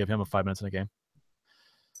 they're not going to give him 5 minutes in a game.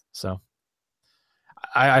 So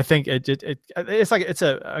I think it's like it's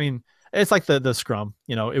like the scrum.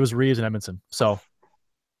 It was Reeves and Edmondson, so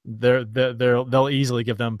they'll easily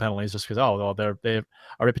give them penalties just because they have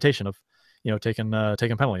a reputation of taking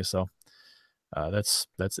penalties. So it's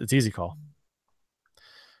easy call.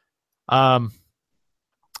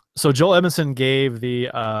 So Joel Edmondson gave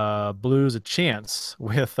the Blues a chance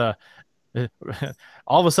with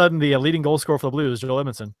all of a sudden the leading goal scorer for the Blues, Joel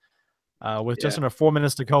Edmondson, with just under 4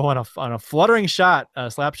 minutes to go on a fluttering shot,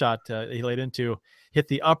 slap shot he laid into, hit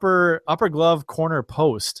the upper glove corner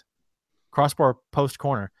post, crossbar post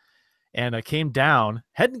corner, and it came down,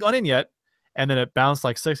 hadn't gone in yet, and then it bounced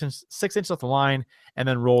like 6 inches off the line and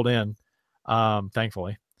then rolled in.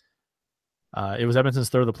 Thankfully, it was Edmonton's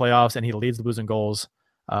third of the playoffs, and he leads the Blues in goals.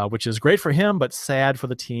 Which is great for him, but sad for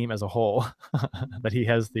the team as a whole that he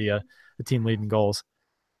has the team leading goals.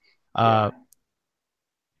 So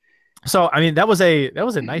that was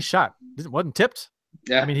a nice shot. It wasn't tipped.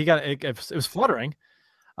 Yeah. He got it was fluttering.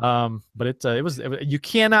 But it was you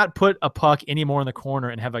cannot put a puck any more in the corner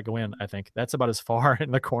and have it go in. I think that's about as far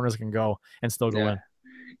in the corners can go and still go in.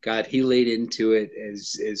 God, he laid into it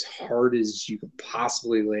as hard as you could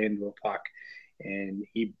possibly lay into a puck, and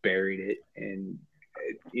he buried it. And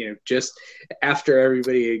just after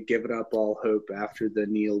everybody had given up all hope after the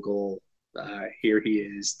Neal goal, here he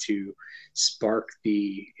is to spark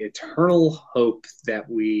the eternal hope that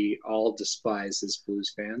we all despise as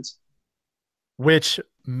Blues fans. Which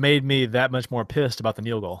made me that much more pissed about the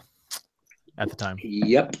Neal goal at the time.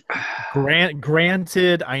 Yep.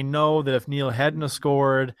 Granted, I know that if Neal hadn't have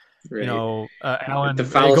scored, Right. Allen, The it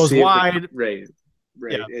fallacy goes of the- wide. right.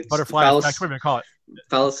 Yeah, It's butterfly effect, whatever you call it.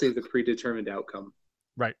 fallacy of the predetermined outcome.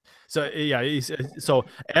 Right. So so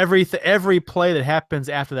every play that happens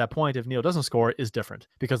after that point, if Neal doesn't score, is different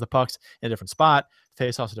because the puck's in a different spot,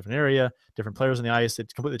 face-off's a different area, different players on the ice.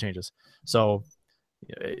 It completely changes. So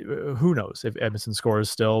who knows if Edmonton scores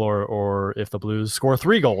still, or if the Blues score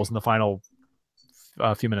 3 goals in the final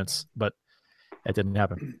few minutes, but it didn't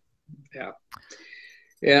happen.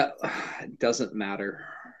 Yeah, it doesn't matter.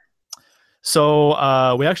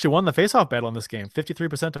 So we actually won the face-off battle in this game,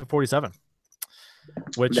 53% to 47,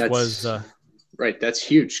 which was right. That's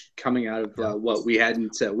huge coming out of what we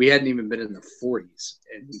hadn't even been in the 40s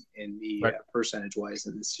in the percentage-wise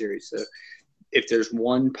in this series. So if there's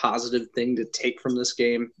one positive thing to take from this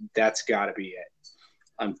game, that's got to be it.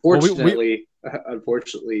 Unfortunately,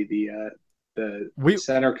 the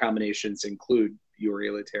center combinations include Yuri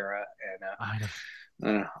Laterra,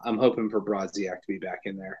 and I'm hoping for Brodziak to be back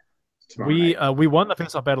in there. We won the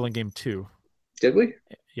face-off battle in game 2. Did we?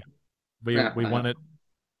 Yeah, we won it.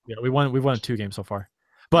 Yeah, we won 2 games so far,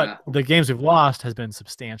 but the games we've lost has been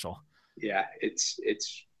substantial. Yeah, it's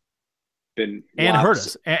been and hurt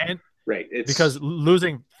us and. Right, because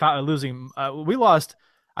losing, we lost.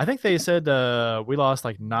 I think they said we lost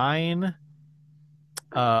like 9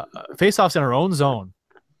 face-offs in our own zone.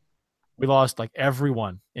 We lost like every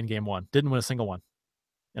one in game 1. Didn't win a single one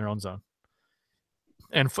in our own zone,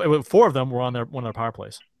 and 4 of them were on one of their power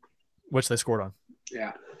plays, which they scored on.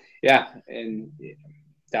 Yeah, and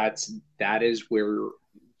that is where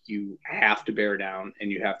you have to bear down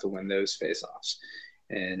and you have to win those face-offs.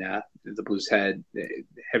 And the Blues have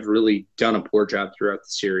really done a poor job throughout the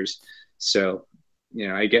series. So,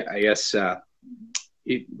 I guess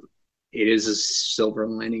it is a silver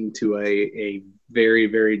lining to a very,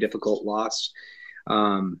 very difficult loss.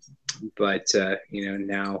 But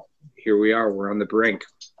now here we are. We're on the brink.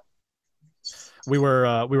 We were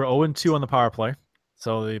 0-2 on the power play,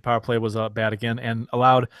 so the power play was bad again, and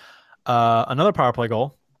allowed another power play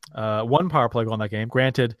goal. 1 power play goal in that game.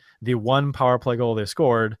 Granted, the 1 power play goal they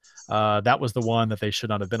scored, that was the one that they should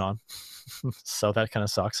not have been on. So that kind of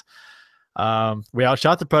sucks. We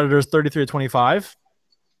outshot the Predators 33-25.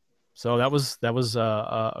 So that was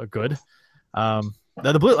good.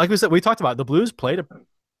 The Blues, like we said, we talked about, the Blues played a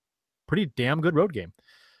pretty damn good road game,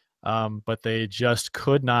 but they just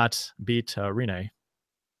could not beat Rene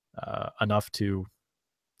enough to.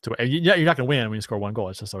 You're not going to win when you score 1 goal.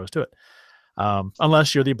 It's just always to it.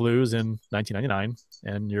 Unless you're the Blues in 1999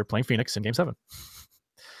 and you're playing Phoenix in Game 7.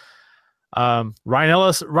 Ryan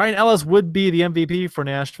Ellis would be the MVP for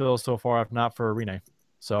Nashville so far, if not for Rene.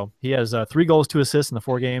 So he has 3 goals, 2 assists in the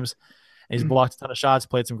 4 games, and he's blocked a ton of shots,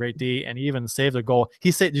 played some great D, and he even saved a goal.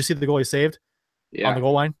 Did you see the goal he saved on the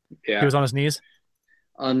goal line? Yeah, he was on his knees.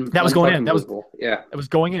 That was going in. That was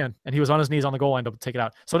going in, and he was on his knees on the goal line to take it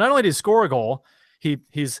out. So not only did he score a goal,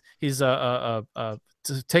 he's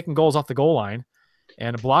taking goals off the goal line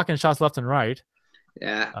and blocking shots left and right.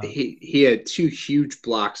 Yeah, he had 2 huge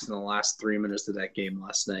blocks in the last 3 minutes of that game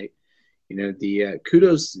last night. The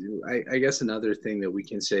kudos. I guess another thing that we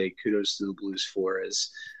can say kudos to the Blues for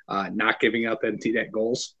is not giving up empty net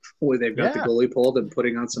goals where they've got the goalie pulled and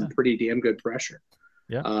putting on some pretty damn good pressure.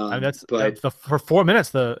 Yeah, that's for 4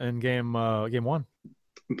 minutes in game 1.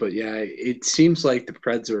 But yeah, it seems like the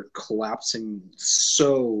Preds are collapsing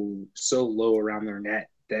so low around their net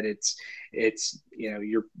that it's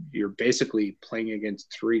you're basically playing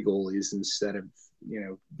against 3 goalies instead of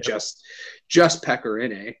just Pekka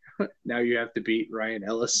Rinne. Now you have to beat Ryan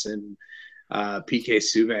Ellis and PK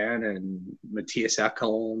Subban and Matthias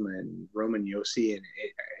Ekholm and Roman Josi, and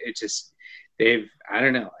it just I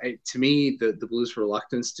don't know. To me, the Blues'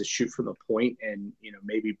 reluctance to shoot from the point and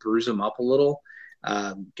maybe bruise them up a little.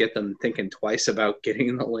 Get them thinking twice about getting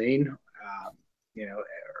in the lane.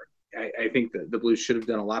 I think that the Blues should have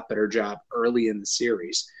done a lot better job early in the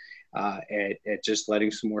series at just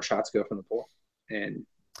letting some more shots go from the point. And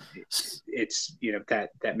it's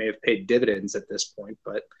that may have paid dividends at this point,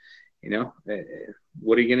 but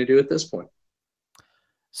what are you going to do at this point?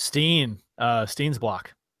 Steen's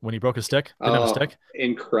block when he broke his stick. Didn't have a stick.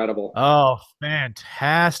 Incredible. Oh,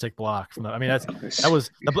 fantastic block from that was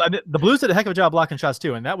the Blues did a heck of a job blocking shots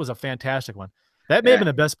too, and that was a fantastic one. That may have been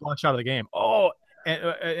the best block shot of the game. Oh,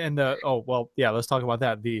 and let's talk about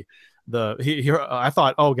that. I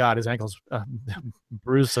thought, oh God, his ankle's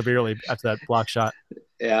bruised severely after that block shot.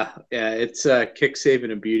 Yeah, it's a kick save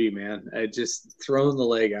and a beauty, man. I just throwing the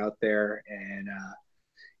leg out there, and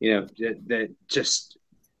that just,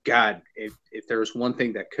 God, if there was one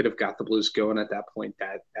thing that could have got the Blues going at that point,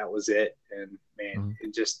 that was it. And man,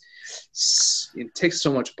 it takes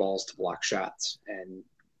so much balls to block shots, and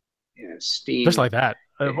steam, just like that.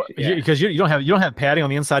 Because you don't have padding on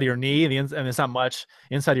the inside of your knee, and it's not much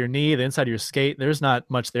inside of your knee, the inside of your skate. There's not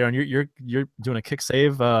much there, and you're doing a kick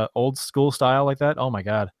save, old school style like that. Oh my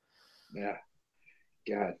God. Yeah.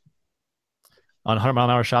 God. On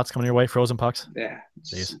 100-mile-an-hour shots coming your way, frozen pucks. Yeah.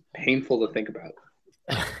 It's painful to think about.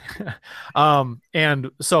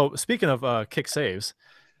 And so speaking of kick saves,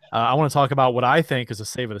 I want to talk about what I think is a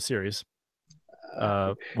save of the series.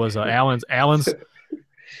 Was Allen's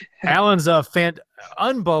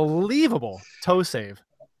unbelievable toe save.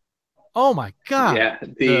 Oh my God! Yeah,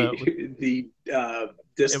 the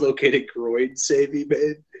dislocated groin save he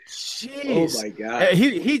made. Jeez. Oh my God!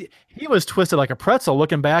 He was twisted like a pretzel,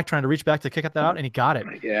 looking back, trying to reach back to kick that out, and he got it.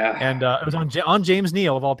 Yeah, and it was on James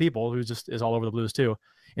Neal of all people, who just is all over the Blues too.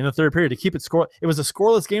 In the third period to keep it score, it was a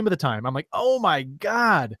scoreless game at the time. I'm like, oh my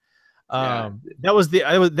God.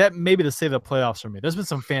 That may be the save of the playoffs for me. There's been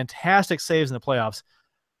some fantastic saves in the playoffs,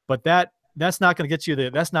 but that's not going to get you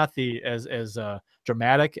that's not as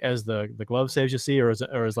dramatic as the glove saves you see, or as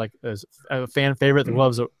a fan favorite. The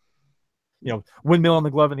gloves, windmill on the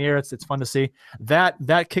glove in the air. It's fun to see.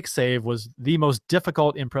 That kick save was the most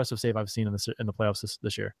difficult, impressive save I've seen in the playoffs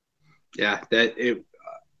this year. Yeah,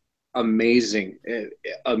 amazing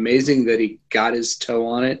that he got his toe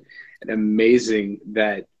on it, and amazing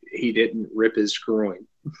that he didn't rip his groin.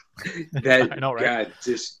 That, I know, right? God,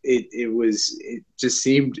 it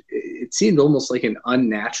seemed almost like an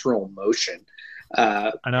unnatural motion.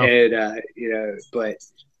 I know. And but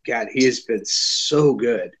God, he has been so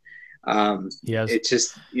good. He has. It's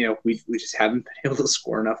just, we just haven't been able to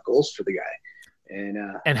score enough goals for the guy.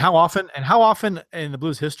 And how often in the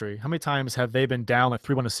Blues history, how many times have they been down like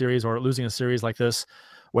 3-1 a series, or losing a series like this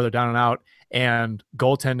where they're down and out, and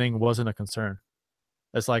goaltending wasn't a concern?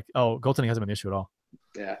 It's like, oh, goaltending hasn't been an issue at all.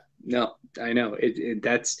 Yeah, no, I know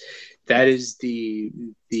that is the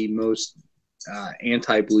most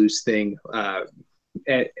anti-Blues thing,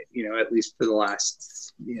 at least for the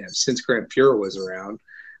last, since Grant Fuhrer was around.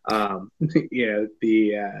 To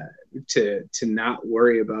not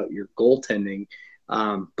worry about your goaltending,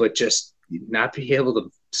 but just not be able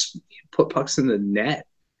to put pucks in the net.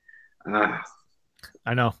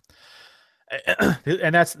 I know,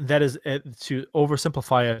 and that is to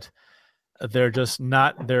oversimplify it. They're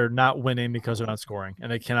not winning because they're not scoring,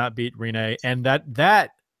 and they cannot beat Rene. And that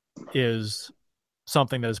is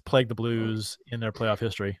something that has plagued the Blues in their playoff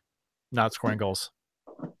history, not scoring goals,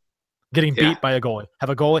 getting beat by a goalie.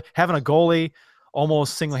 Having a goalie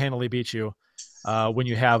almost single-handedly beat you when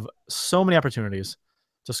you have so many opportunities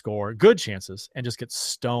to score, good chances, and just get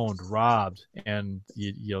stoned, robbed, and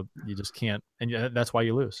you just can't, and that's why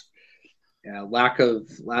you lose. Yeah, lack of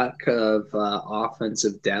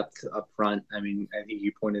offensive depth up front. I mean, I think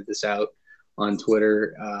you pointed this out on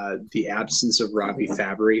Twitter. The absence of Robbie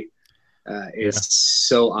Fabry is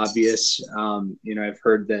so obvious. I've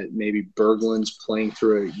heard that maybe Berglund's playing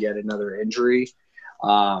through yet another injury,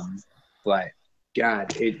 but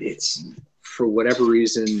God, it's for whatever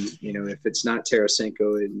reason. If it's not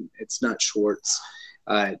Tarasenko and it's not Schwartz,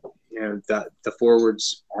 the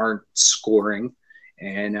forwards aren't scoring.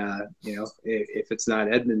 And, if it's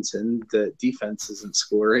not Edmondson, the defense isn't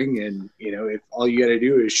scoring. And, if all you got to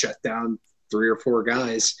do is shut down 3 or 4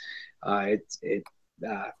 guys, it's a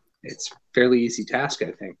fairly easy task,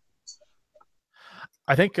 I think.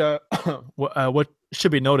 I think what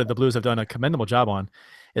should be noted, the Blues have done a commendable job on,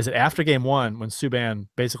 is that after game 1, when Subban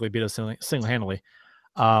basically beat us single-handedly,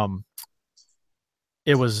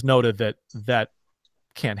 it was noted that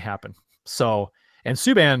can't happen. So, and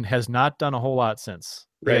Subban has not done a whole lot since.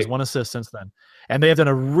 Right. He has 1 assist since then, and they have done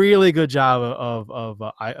a really good job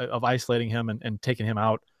of isolating him and taking him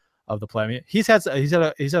out of the play. I mean, he's had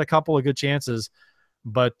a couple of good chances,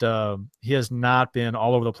 but he has not been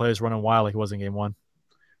all over the place running wild like he was in game 1.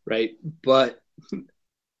 Right, but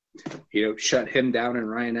shut him down, and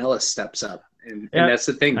Ryan Ellis steps up, and that's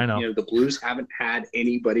the thing. The Blues haven't had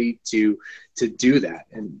anybody to do that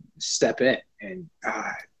and step in, and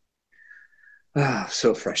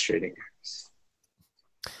so frustrating.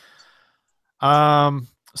 So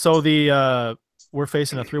we're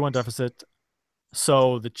facing a 3-1 deficit.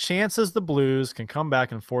 So the chances the Blues can come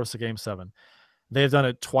back and force a game 7. They've done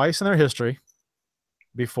it twice in their history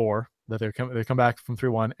before. that they come back from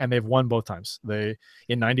 3-1, and they've won both times. They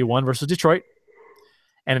in 91 versus Detroit,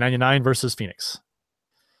 and in 99 versus Phoenix.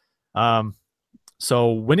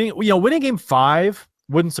 So winning game 5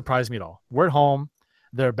 wouldn't surprise me at all. We're at home,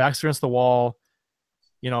 their backs against the wall.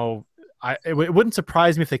 It wouldn't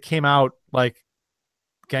surprise me if they came out like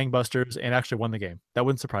gangbusters and actually won the game. That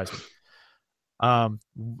wouldn't surprise me.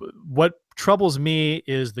 What troubles me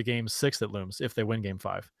is the game 6 that looms if they win game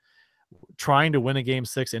 5. Trying to win a game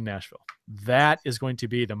 6 in Nashville. That is going to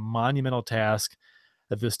be the monumental task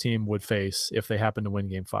that this team would face if they happen to win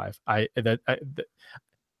game 5.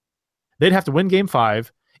 They'd have to win game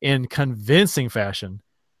 5 in convincing fashion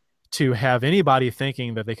to have anybody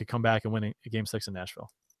thinking that they could come back and win a game 6 in Nashville.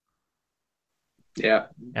 Yeah.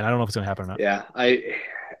 And I don't know if it's going to happen or not. Yeah. I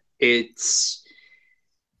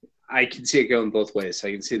can see it going both ways.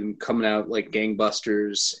 I can see them coming out like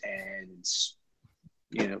gangbusters and,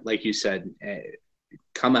 like you said,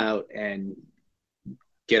 come out and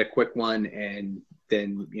get a quick one and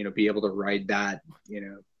then, be able to ride that,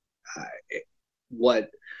 what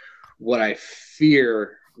I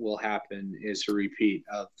fear will happen is a repeat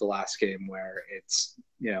of the last game where it's,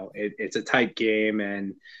 it's a tight game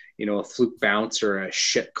and, a fluke bounce or a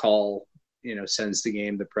shit call, sends the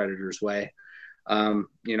game the Predators' way. I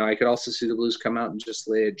could also see the Blues come out and just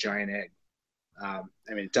lay a giant egg.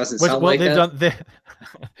 It doesn't sound like that.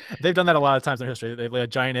 They've done that a lot of times in history. They lay a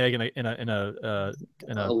giant egg in a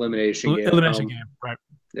elimination game. Right?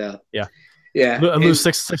 Yeah. And lose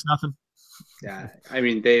 6-0. Yeah,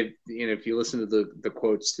 they've if you listen to the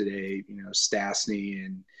quotes today, Stastny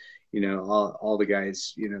and all the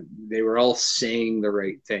guys, they were all saying the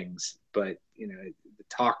right things, but the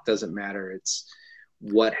talk doesn't matter. It's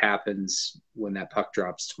what happens when that puck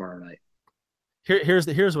drops tomorrow night.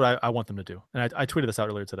 Here's what I want them to do, and I tweeted this out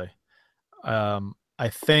earlier today. I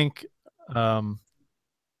think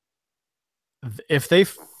if they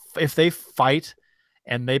fight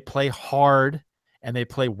and they play hard and they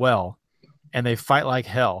play well and they fight like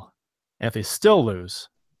hell, and if they still lose,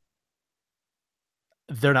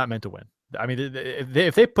 they're not meant to win.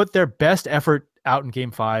 If they put their best effort out in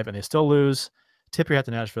game 5 and they still lose, tip your hat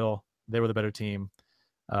to Nashville. They were the better team.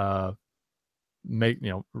 Regroup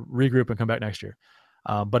and come back next year.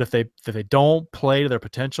 But if they don't play to their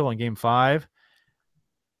potential in game 5,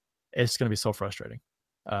 it's going to be so frustrating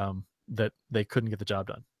that they couldn't get the job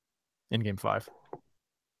done in game 5.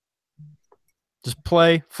 Just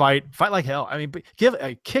play, fight like hell. Give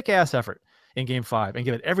a kick-ass effort in game 5 and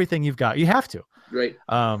give it everything you've got. You have to. Right.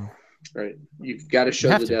 Right. You've got to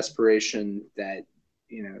show the desperation that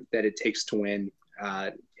that it takes to win.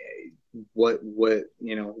 What are you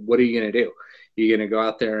going to do? You're going to go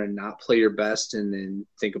out there and not play your best and then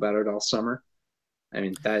think about it all summer?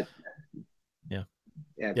 That's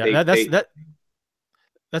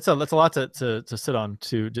a lot to sit on.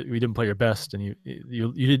 You didn't play your best and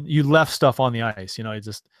you left stuff on the ice.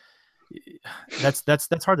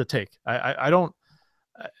 That's hard to take. I don't.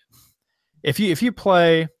 If you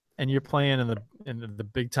play and you're playing in the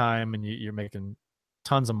big time and you're making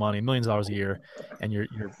tons of money, millions of dollars a year, and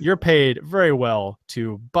you're paid very well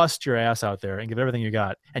to bust your ass out there and give everything you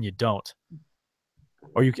got, and you don't,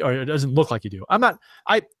 or it doesn't look like you do. I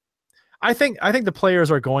think the players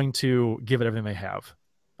are going to give it everything they have.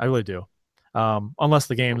 I really do. Unless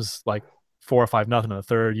the game's like 4 or 5-0 in the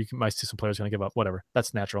third, you might see some players going to give up. Whatever,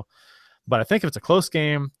 that's natural. But I think if it's a close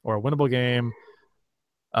game or a winnable game,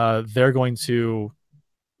 they're going to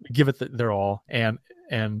give it their all.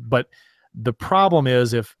 But the problem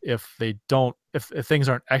is if things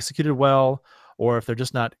aren't executed well, or if they're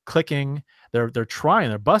just not clicking, they're trying,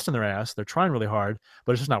 they're busting their ass, they're trying really hard,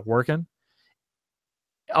 but it's just not working.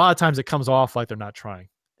 A lot of times it comes off like they're not trying,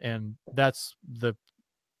 and that's the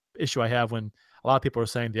issue I have when a lot of people are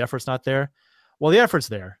saying the effort's not there. Well, the effort's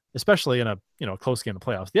there, especially in a close game of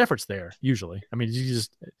playoffs. The effort's there usually. You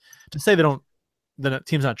just to say the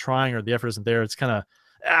team's not trying or the effort isn't there, it's kind of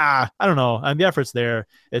I don't know. The effort's there.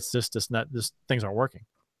 It's just things aren't working.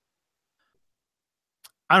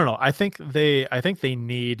 I don't know. I think they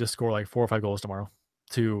need to score like 4 or 5 goals tomorrow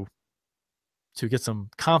to get some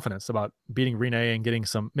confidence about beating Rene and getting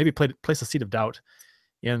some, maybe place a seed of doubt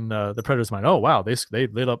in the Predators' mind. Oh wow, they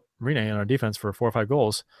lit up Rene in our defense for 4 or 5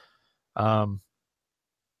 goals. And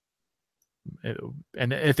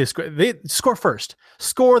if they score first,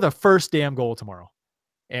 score the first damn goal tomorrow,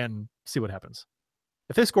 and see what happens.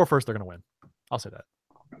 If they score first, they're going to win. I'll say that.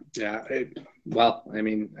 Yeah. I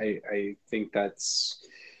think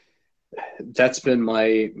That's been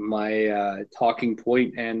my talking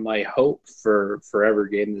point and my hope for every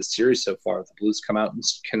game in the series so far. If the Blues come out and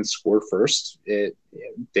can score first,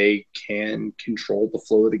 they can control the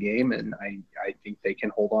flow of the game, and I think they can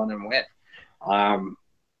hold on and win. I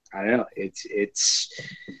don't know.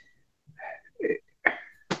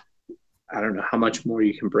 I don't know how much more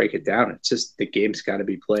you can break it down. It's just the game's got to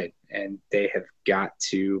be played, and they've got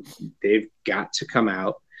to come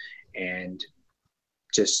out and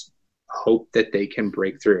just hope that they can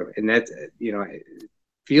break through. And that, it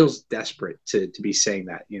feels desperate to be saying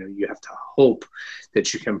that. You have to hope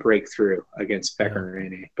that you can break through against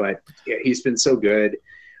Pecorine. But yeah, he's been so good.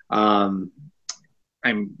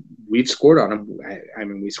 We've scored on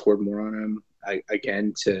him. We scored more on him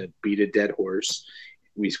again to beat a dead horse.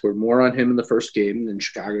 We scored more on him in the first game than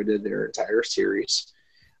Chicago did their entire series.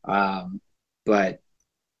 But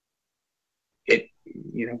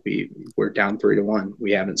we're down 3-1.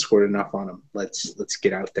 We haven't scored enough on him. Let's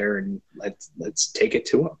get out there and let's take it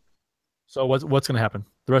to him. So what's going to happen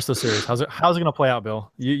the rest of the series? How's it going to play out,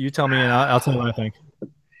 Bill? You tell me, and I'll tell you what I think.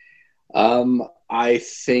 I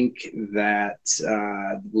think that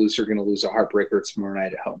the Blues are going to lose a heartbreaker tomorrow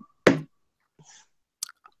night at home.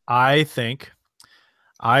 I think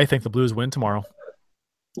the Blues win tomorrow,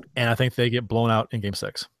 and I think they get blown out in Game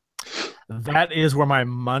 6. That is where my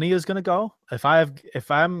money is going to go. If I have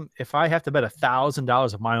to bet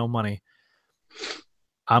 $1,000 of my own money,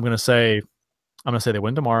 I'm going to say they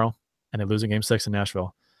win tomorrow and they lose in Game 6 in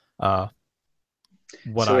Nashville. What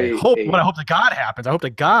I hope to God happens. I hope to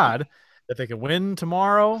God that they can win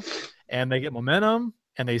tomorrow and they get momentum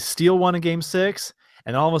and they steal one in Game 6,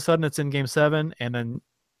 and all of a sudden it's in Game 7, and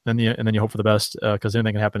then you hope for the best because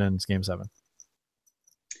anything can happen in Game 7.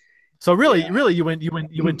 So really, you win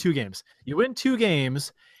 2 games. You win 2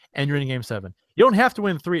 games, and you're in Game 7. You don't have to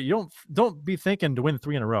win 3. You don't be thinking to win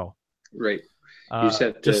 3 in a row. Right. You just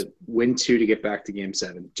have to win 2 to get back to Game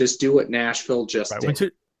 7. Just do what Nashville just did. Win 2.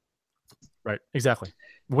 Right. Exactly.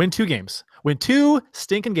 Win 2 games. Win 2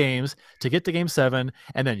 stinking games to get to Game 7,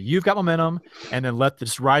 and then you've got momentum. And then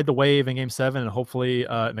just ride the wave in Game 7, and hopefully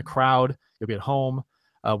in the crowd you'll be at home.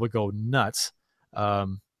 We'll go nuts.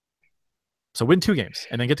 So win 2 games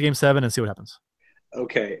and then get to Game 7 and see what happens.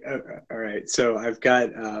 Okay. All right. So I've got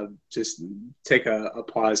just take a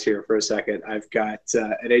pause here for a second. I've got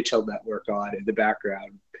NHL Network on in the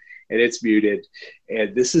background, and it's muted.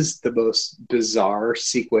 And this is the most bizarre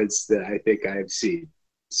sequence that I think I've seen.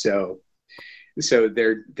 So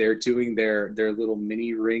they're doing their little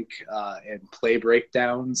mini rink and play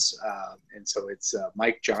breakdowns, and so it's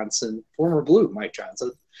Mike Johnson, former Blue Mike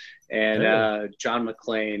Johnson, and John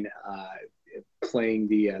McClain playing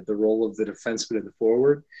the role of the defenseman and the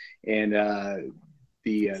forward, and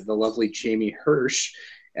the lovely Jamie Hirsch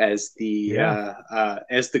as the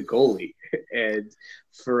goalie. And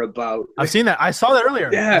for about I've seen that. I saw that earlier.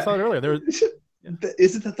 Yeah. I saw it earlier.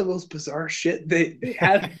 Isn't that the most bizarre shit they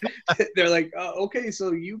had? They're like, oh, okay,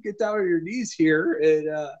 so you get down on your knees here,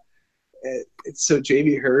 and so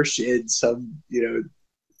Jamie Hirsch in some,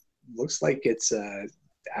 looks like it's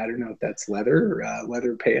I don't know if that's leather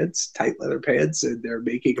pants, tight leather pants, and they're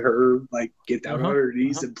making her like get down on her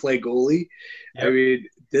knees and play goalie. Yep. I mean,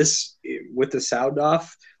 this with the sound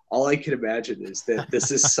off, all I can imagine is that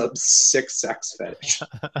this is some sick sex fetish,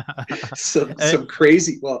 some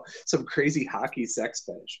crazy hockey sex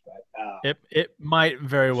fetish. But it might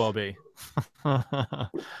very well be.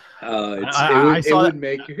 It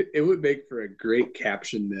would make for a great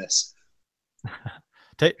caption. This.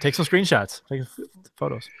 Take some screenshots, take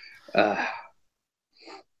photos.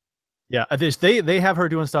 Yeah, they have her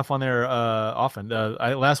doing stuff on there often.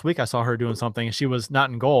 Last week I saw her doing something, and she was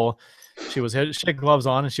not in goal. She had gloves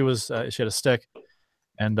on, and she had a stick,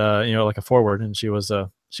 and like a forward, and she was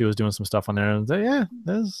doing some stuff on there. And it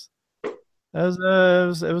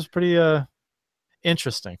was pretty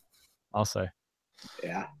interesting, I'll say.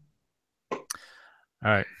 Yeah. All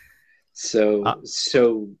right.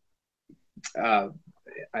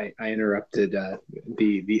 I interrupted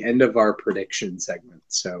the end of our prediction segment.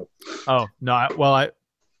 So. Oh no!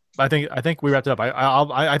 I think we wrapped it up.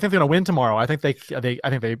 I think they're gonna win tomorrow. I think they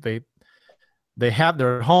have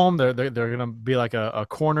their home. They're gonna be like a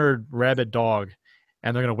cornered rabid dog,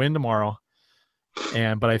 and they're gonna win tomorrow.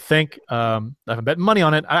 But I think I'm betting money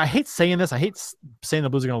on it. I hate saying this. I hate saying the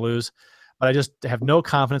Blues are gonna lose, but I just have no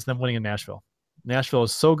confidence in them winning in Nashville. Nashville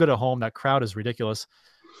is so good at home. That crowd is ridiculous.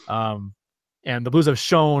 And the Blues have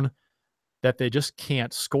shown that they just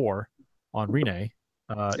can't score on Rene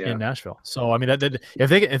in Nashville. So I mean, if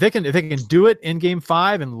they can do it in Game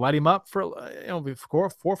 5 and light him up for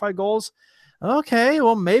 4 or 5 goals, Okay,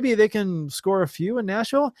 well, maybe they can score a few in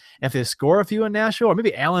Nashville. And if they score a few in Nashville, or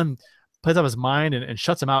maybe Allen plays up his mind and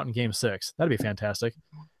shuts him out in Game 6. That'd be fantastic.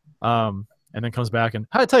 And then comes back and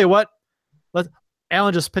I tell you what, let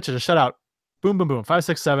Allen just pitch it a shutout. Boom, boom, boom. 5,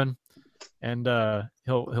 6, 7, and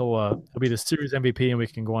he'll be the series MVP, and we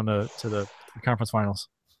can go on to the conference finals.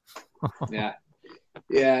 Yeah.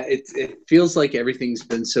 It feels like everything's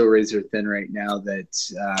been so razor thin right now that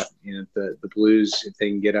the Blues, if they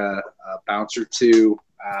can get a bounce or two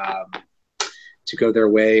to go their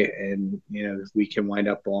way, and we can wind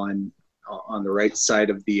up on the right side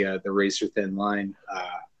of the razor thin line.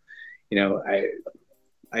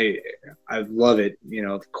 I love it.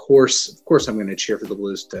 Of course I'm going to cheer for the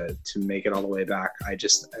Blues to make it all the way back. I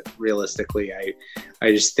just realistically,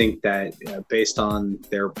 I just think that based on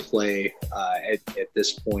their play at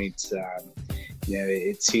this point,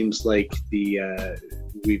 it seems like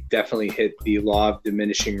we've definitely hit the law of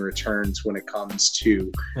diminishing returns when it comes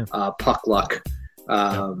to puck luck.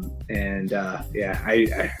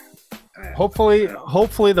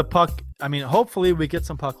 Hopefully the puck. Hopefully we get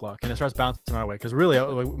some puck luck and it starts bouncing our way. Because really,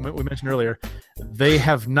 we mentioned earlier, they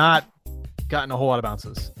have not gotten a whole lot of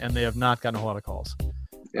bounces and they have not gotten a whole lot of calls.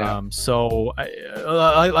 Yeah. So they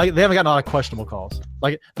haven't gotten a lot of questionable calls.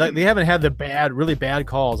 Like they haven't had the really bad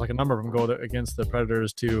calls. Like a number of them go against the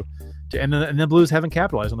Predators and the Blues haven't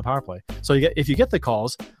capitalized on the power play. So if you get the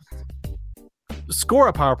calls, score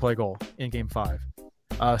a power play goal in Game 5.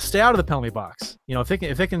 Stay out of the penalty box. If they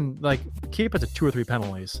can keep it to 2 or 3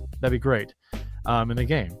 penalties, that'd be great in the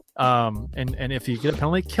game. And if you get a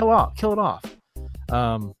penalty, kill it off.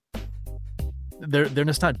 They're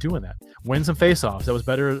just not doing that. Win some faceoffs. That was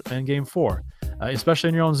better in Game 4, especially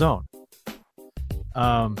in your own zone.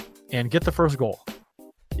 And get the first goal.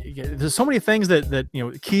 There's so many things that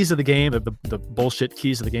keys to the game, the bullshit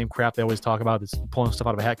keys to the game crap they always talk about. Is pulling stuff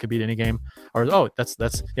out of a hat could beat any game, or that's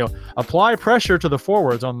apply pressure to the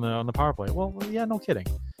forwards on the power play. Well, yeah, no kidding.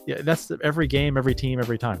 Yeah, that's every game, every team,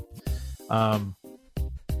 every time.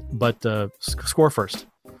 But score first.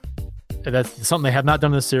 That's something they have not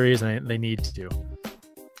done in this series, and they need to do.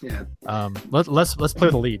 Yeah. Let's play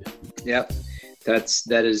the lead. Yep.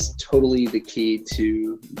 That is totally the key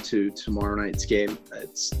to tomorrow night's game.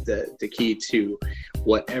 That's the key to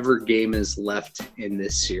whatever game is left in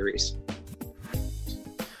this series.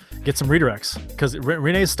 Get some redirects because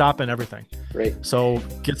Renee's stopping everything. Right. So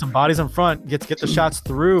get some bodies in front. Get the shots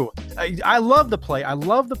through. I love the play.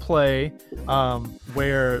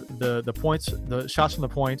 Where the shots from the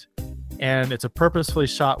point, and it's a purposefully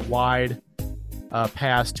shot wide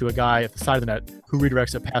pass to a guy at the side of the net who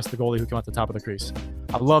redirects it past the goalie who came out the top of the crease.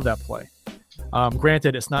 I love that play.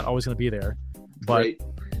 Granted, it's not always going to be there, but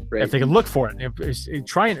right. if they can look for it,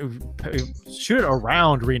 try and shoot it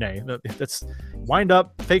around Rene. That's wind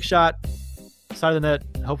up, fake shot, side of the net.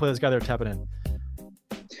 Hopefully, there's a guy there tapping in.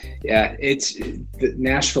 Yeah,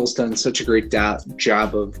 Nashville's done such a great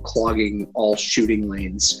job of clogging all shooting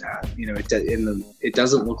lanes. It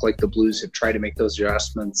doesn't look like the Blues have tried to make those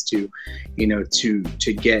adjustments to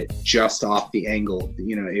get just off the angle.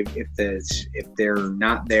 If they're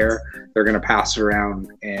not there, they're going to pass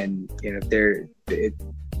around, and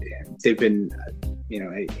they've been,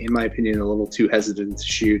 in my opinion, a little too hesitant to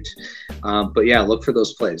shoot. But yeah, look for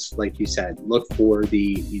those plays, like you said. Look for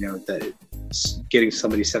the getting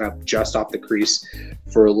somebody set up just off the crease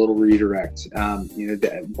for a little redirect.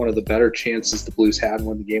 One of the better chances the Blues had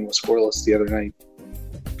when the game was scoreless the other night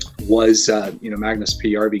was Magnus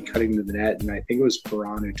Pajärvi cutting to the net, and I think it was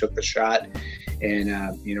Perron who took the shot, and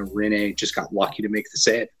Rene just got lucky to make the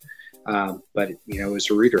save. But it was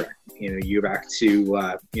a redirect. You go back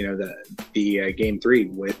to the Game 3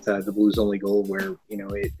 with the Blues' only goal, where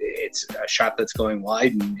it's a shot that's going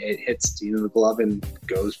wide and it hits the glove and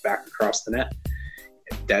goes back across the net.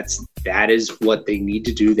 That is what they need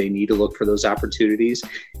to do. They need to look for those opportunities.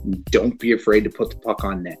 Don't be afraid to put the puck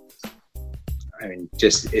on net.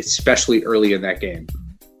 Just especially early in that game.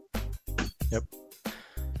 Yep.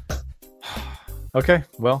 Okay,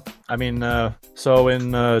 well, so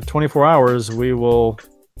in 24 hours we will,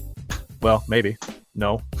 well, maybe,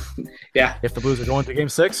 no. Yeah. If the Blues are going to Game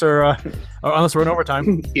 6 or unless we're in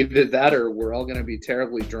overtime. Either that or we're all going to be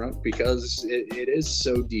terribly drunk because it is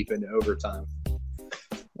so deep into overtime.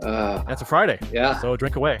 That's a Friday. Yeah. So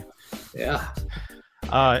drink away. Yeah.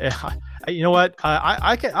 You know what?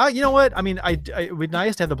 You know what? It'd be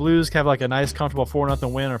nice to have the Blues have like a nice, comfortable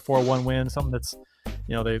 4-0 win or 4-1 win, something that's,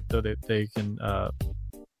 they can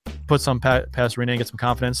put some past Rene and get some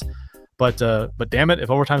confidence. But damn it, if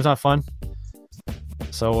overtime's not fun.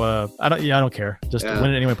 So I don't care. Just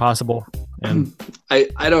win it any way possible. And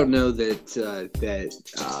I don't know that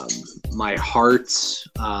my heart,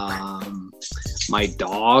 my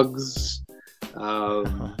dogs,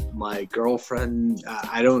 my girlfriend,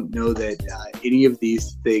 I don't know that any of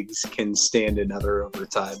these things can stand another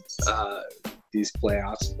overtime, these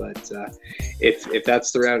playoffs. But if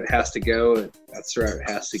that's the route it has to go, that's the route it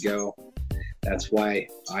has to go. That's why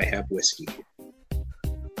I have whiskey.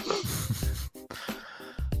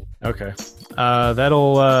 Okay.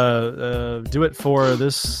 That'll do it for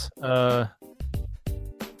this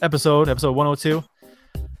episode 102.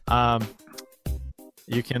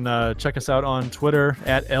 You can check us out on Twitter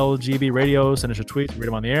at LGB Radio. Send us your tweets, read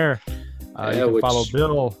them on the air. You can follow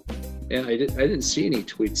Bill. Yeah, I didn't see any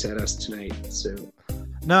tweets at us tonight. So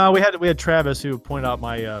no, we had Travis who pointed out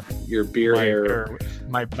my your beer error.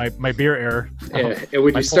 My beer error. Yeah, and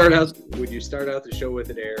when you start out the show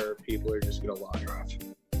with an error, people are just gonna log off.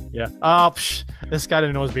 Yeah. Oh, this guy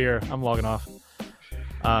didn't know his beer. I'm logging off.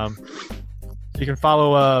 You can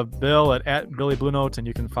follow Bill at Billy Blue Note, and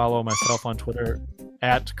you can follow myself on Twitter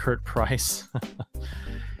at Curt Price.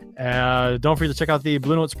 Don't forget to check out the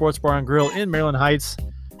Blue Note Sports Bar and Grill in Maryland Heights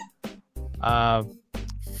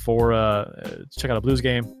for check out a Blues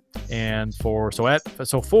game. And for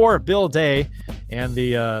Bill Day and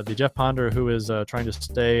the Jeff Ponder, who is trying to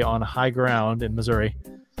stay on high ground in Missouri.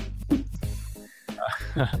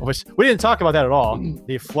 Which we didn't talk about that at all.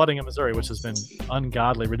 The flooding in Missouri, which has been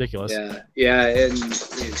ungodly ridiculous. Yeah, and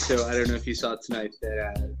so I don't know if you saw tonight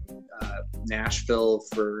that Nashville,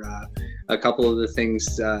 for a couple of the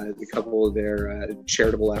things, a couple of their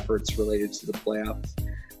charitable efforts related to the playoffs,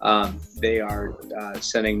 they are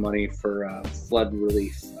sending money for flood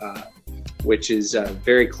relief, which is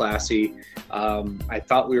very classy. I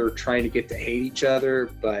thought we were trying to get to hate each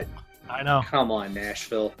other, but I know. Come on,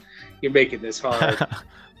 Nashville. You're making this hard.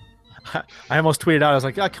 I almost tweeted out. I was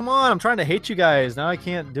like, oh, come on, I'm trying to hate you guys. Now I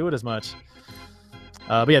can't do it as much.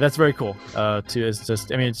 But yeah, that's very cool. It's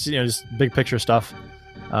just, I mean, it's, just big picture stuff.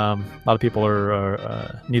 A lot of people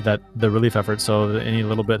need the relief effort, so any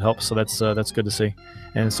little bit helps. So that's good to see.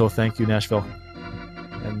 And so thank you, Nashville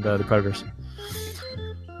and the Predators.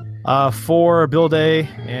 For Bill Day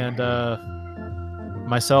and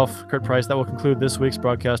myself, Curt Price, that will conclude this week's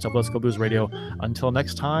broadcast of Let's Go Blues Radio. Until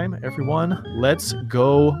next time, everyone, let's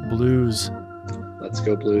go Blues. Let's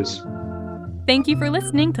go Blues. Thank you for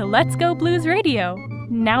listening to Let's Go Blues Radio.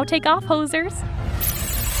 Now take off, hosers.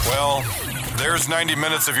 Well, there's 90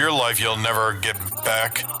 minutes of your life you'll never get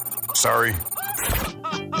back. Sorry.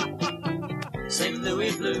 St.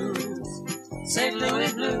 Louis Blues, St.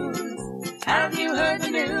 Louis Blues. Have you heard the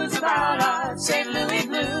news about our St. Louis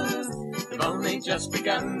Blues? They've only just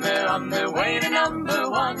begun, they're on their way to number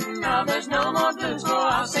one. Now there's no more blues for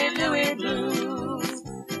our St. Louis Blues.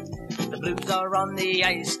 The Blues are on the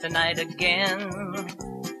ice tonight again.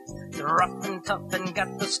 They're rough and tough and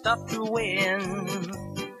got the stuff to win.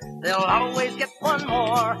 They'll always get one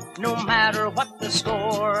more, no matter what the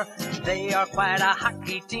score. They are quite a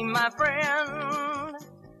hockey team, my friend.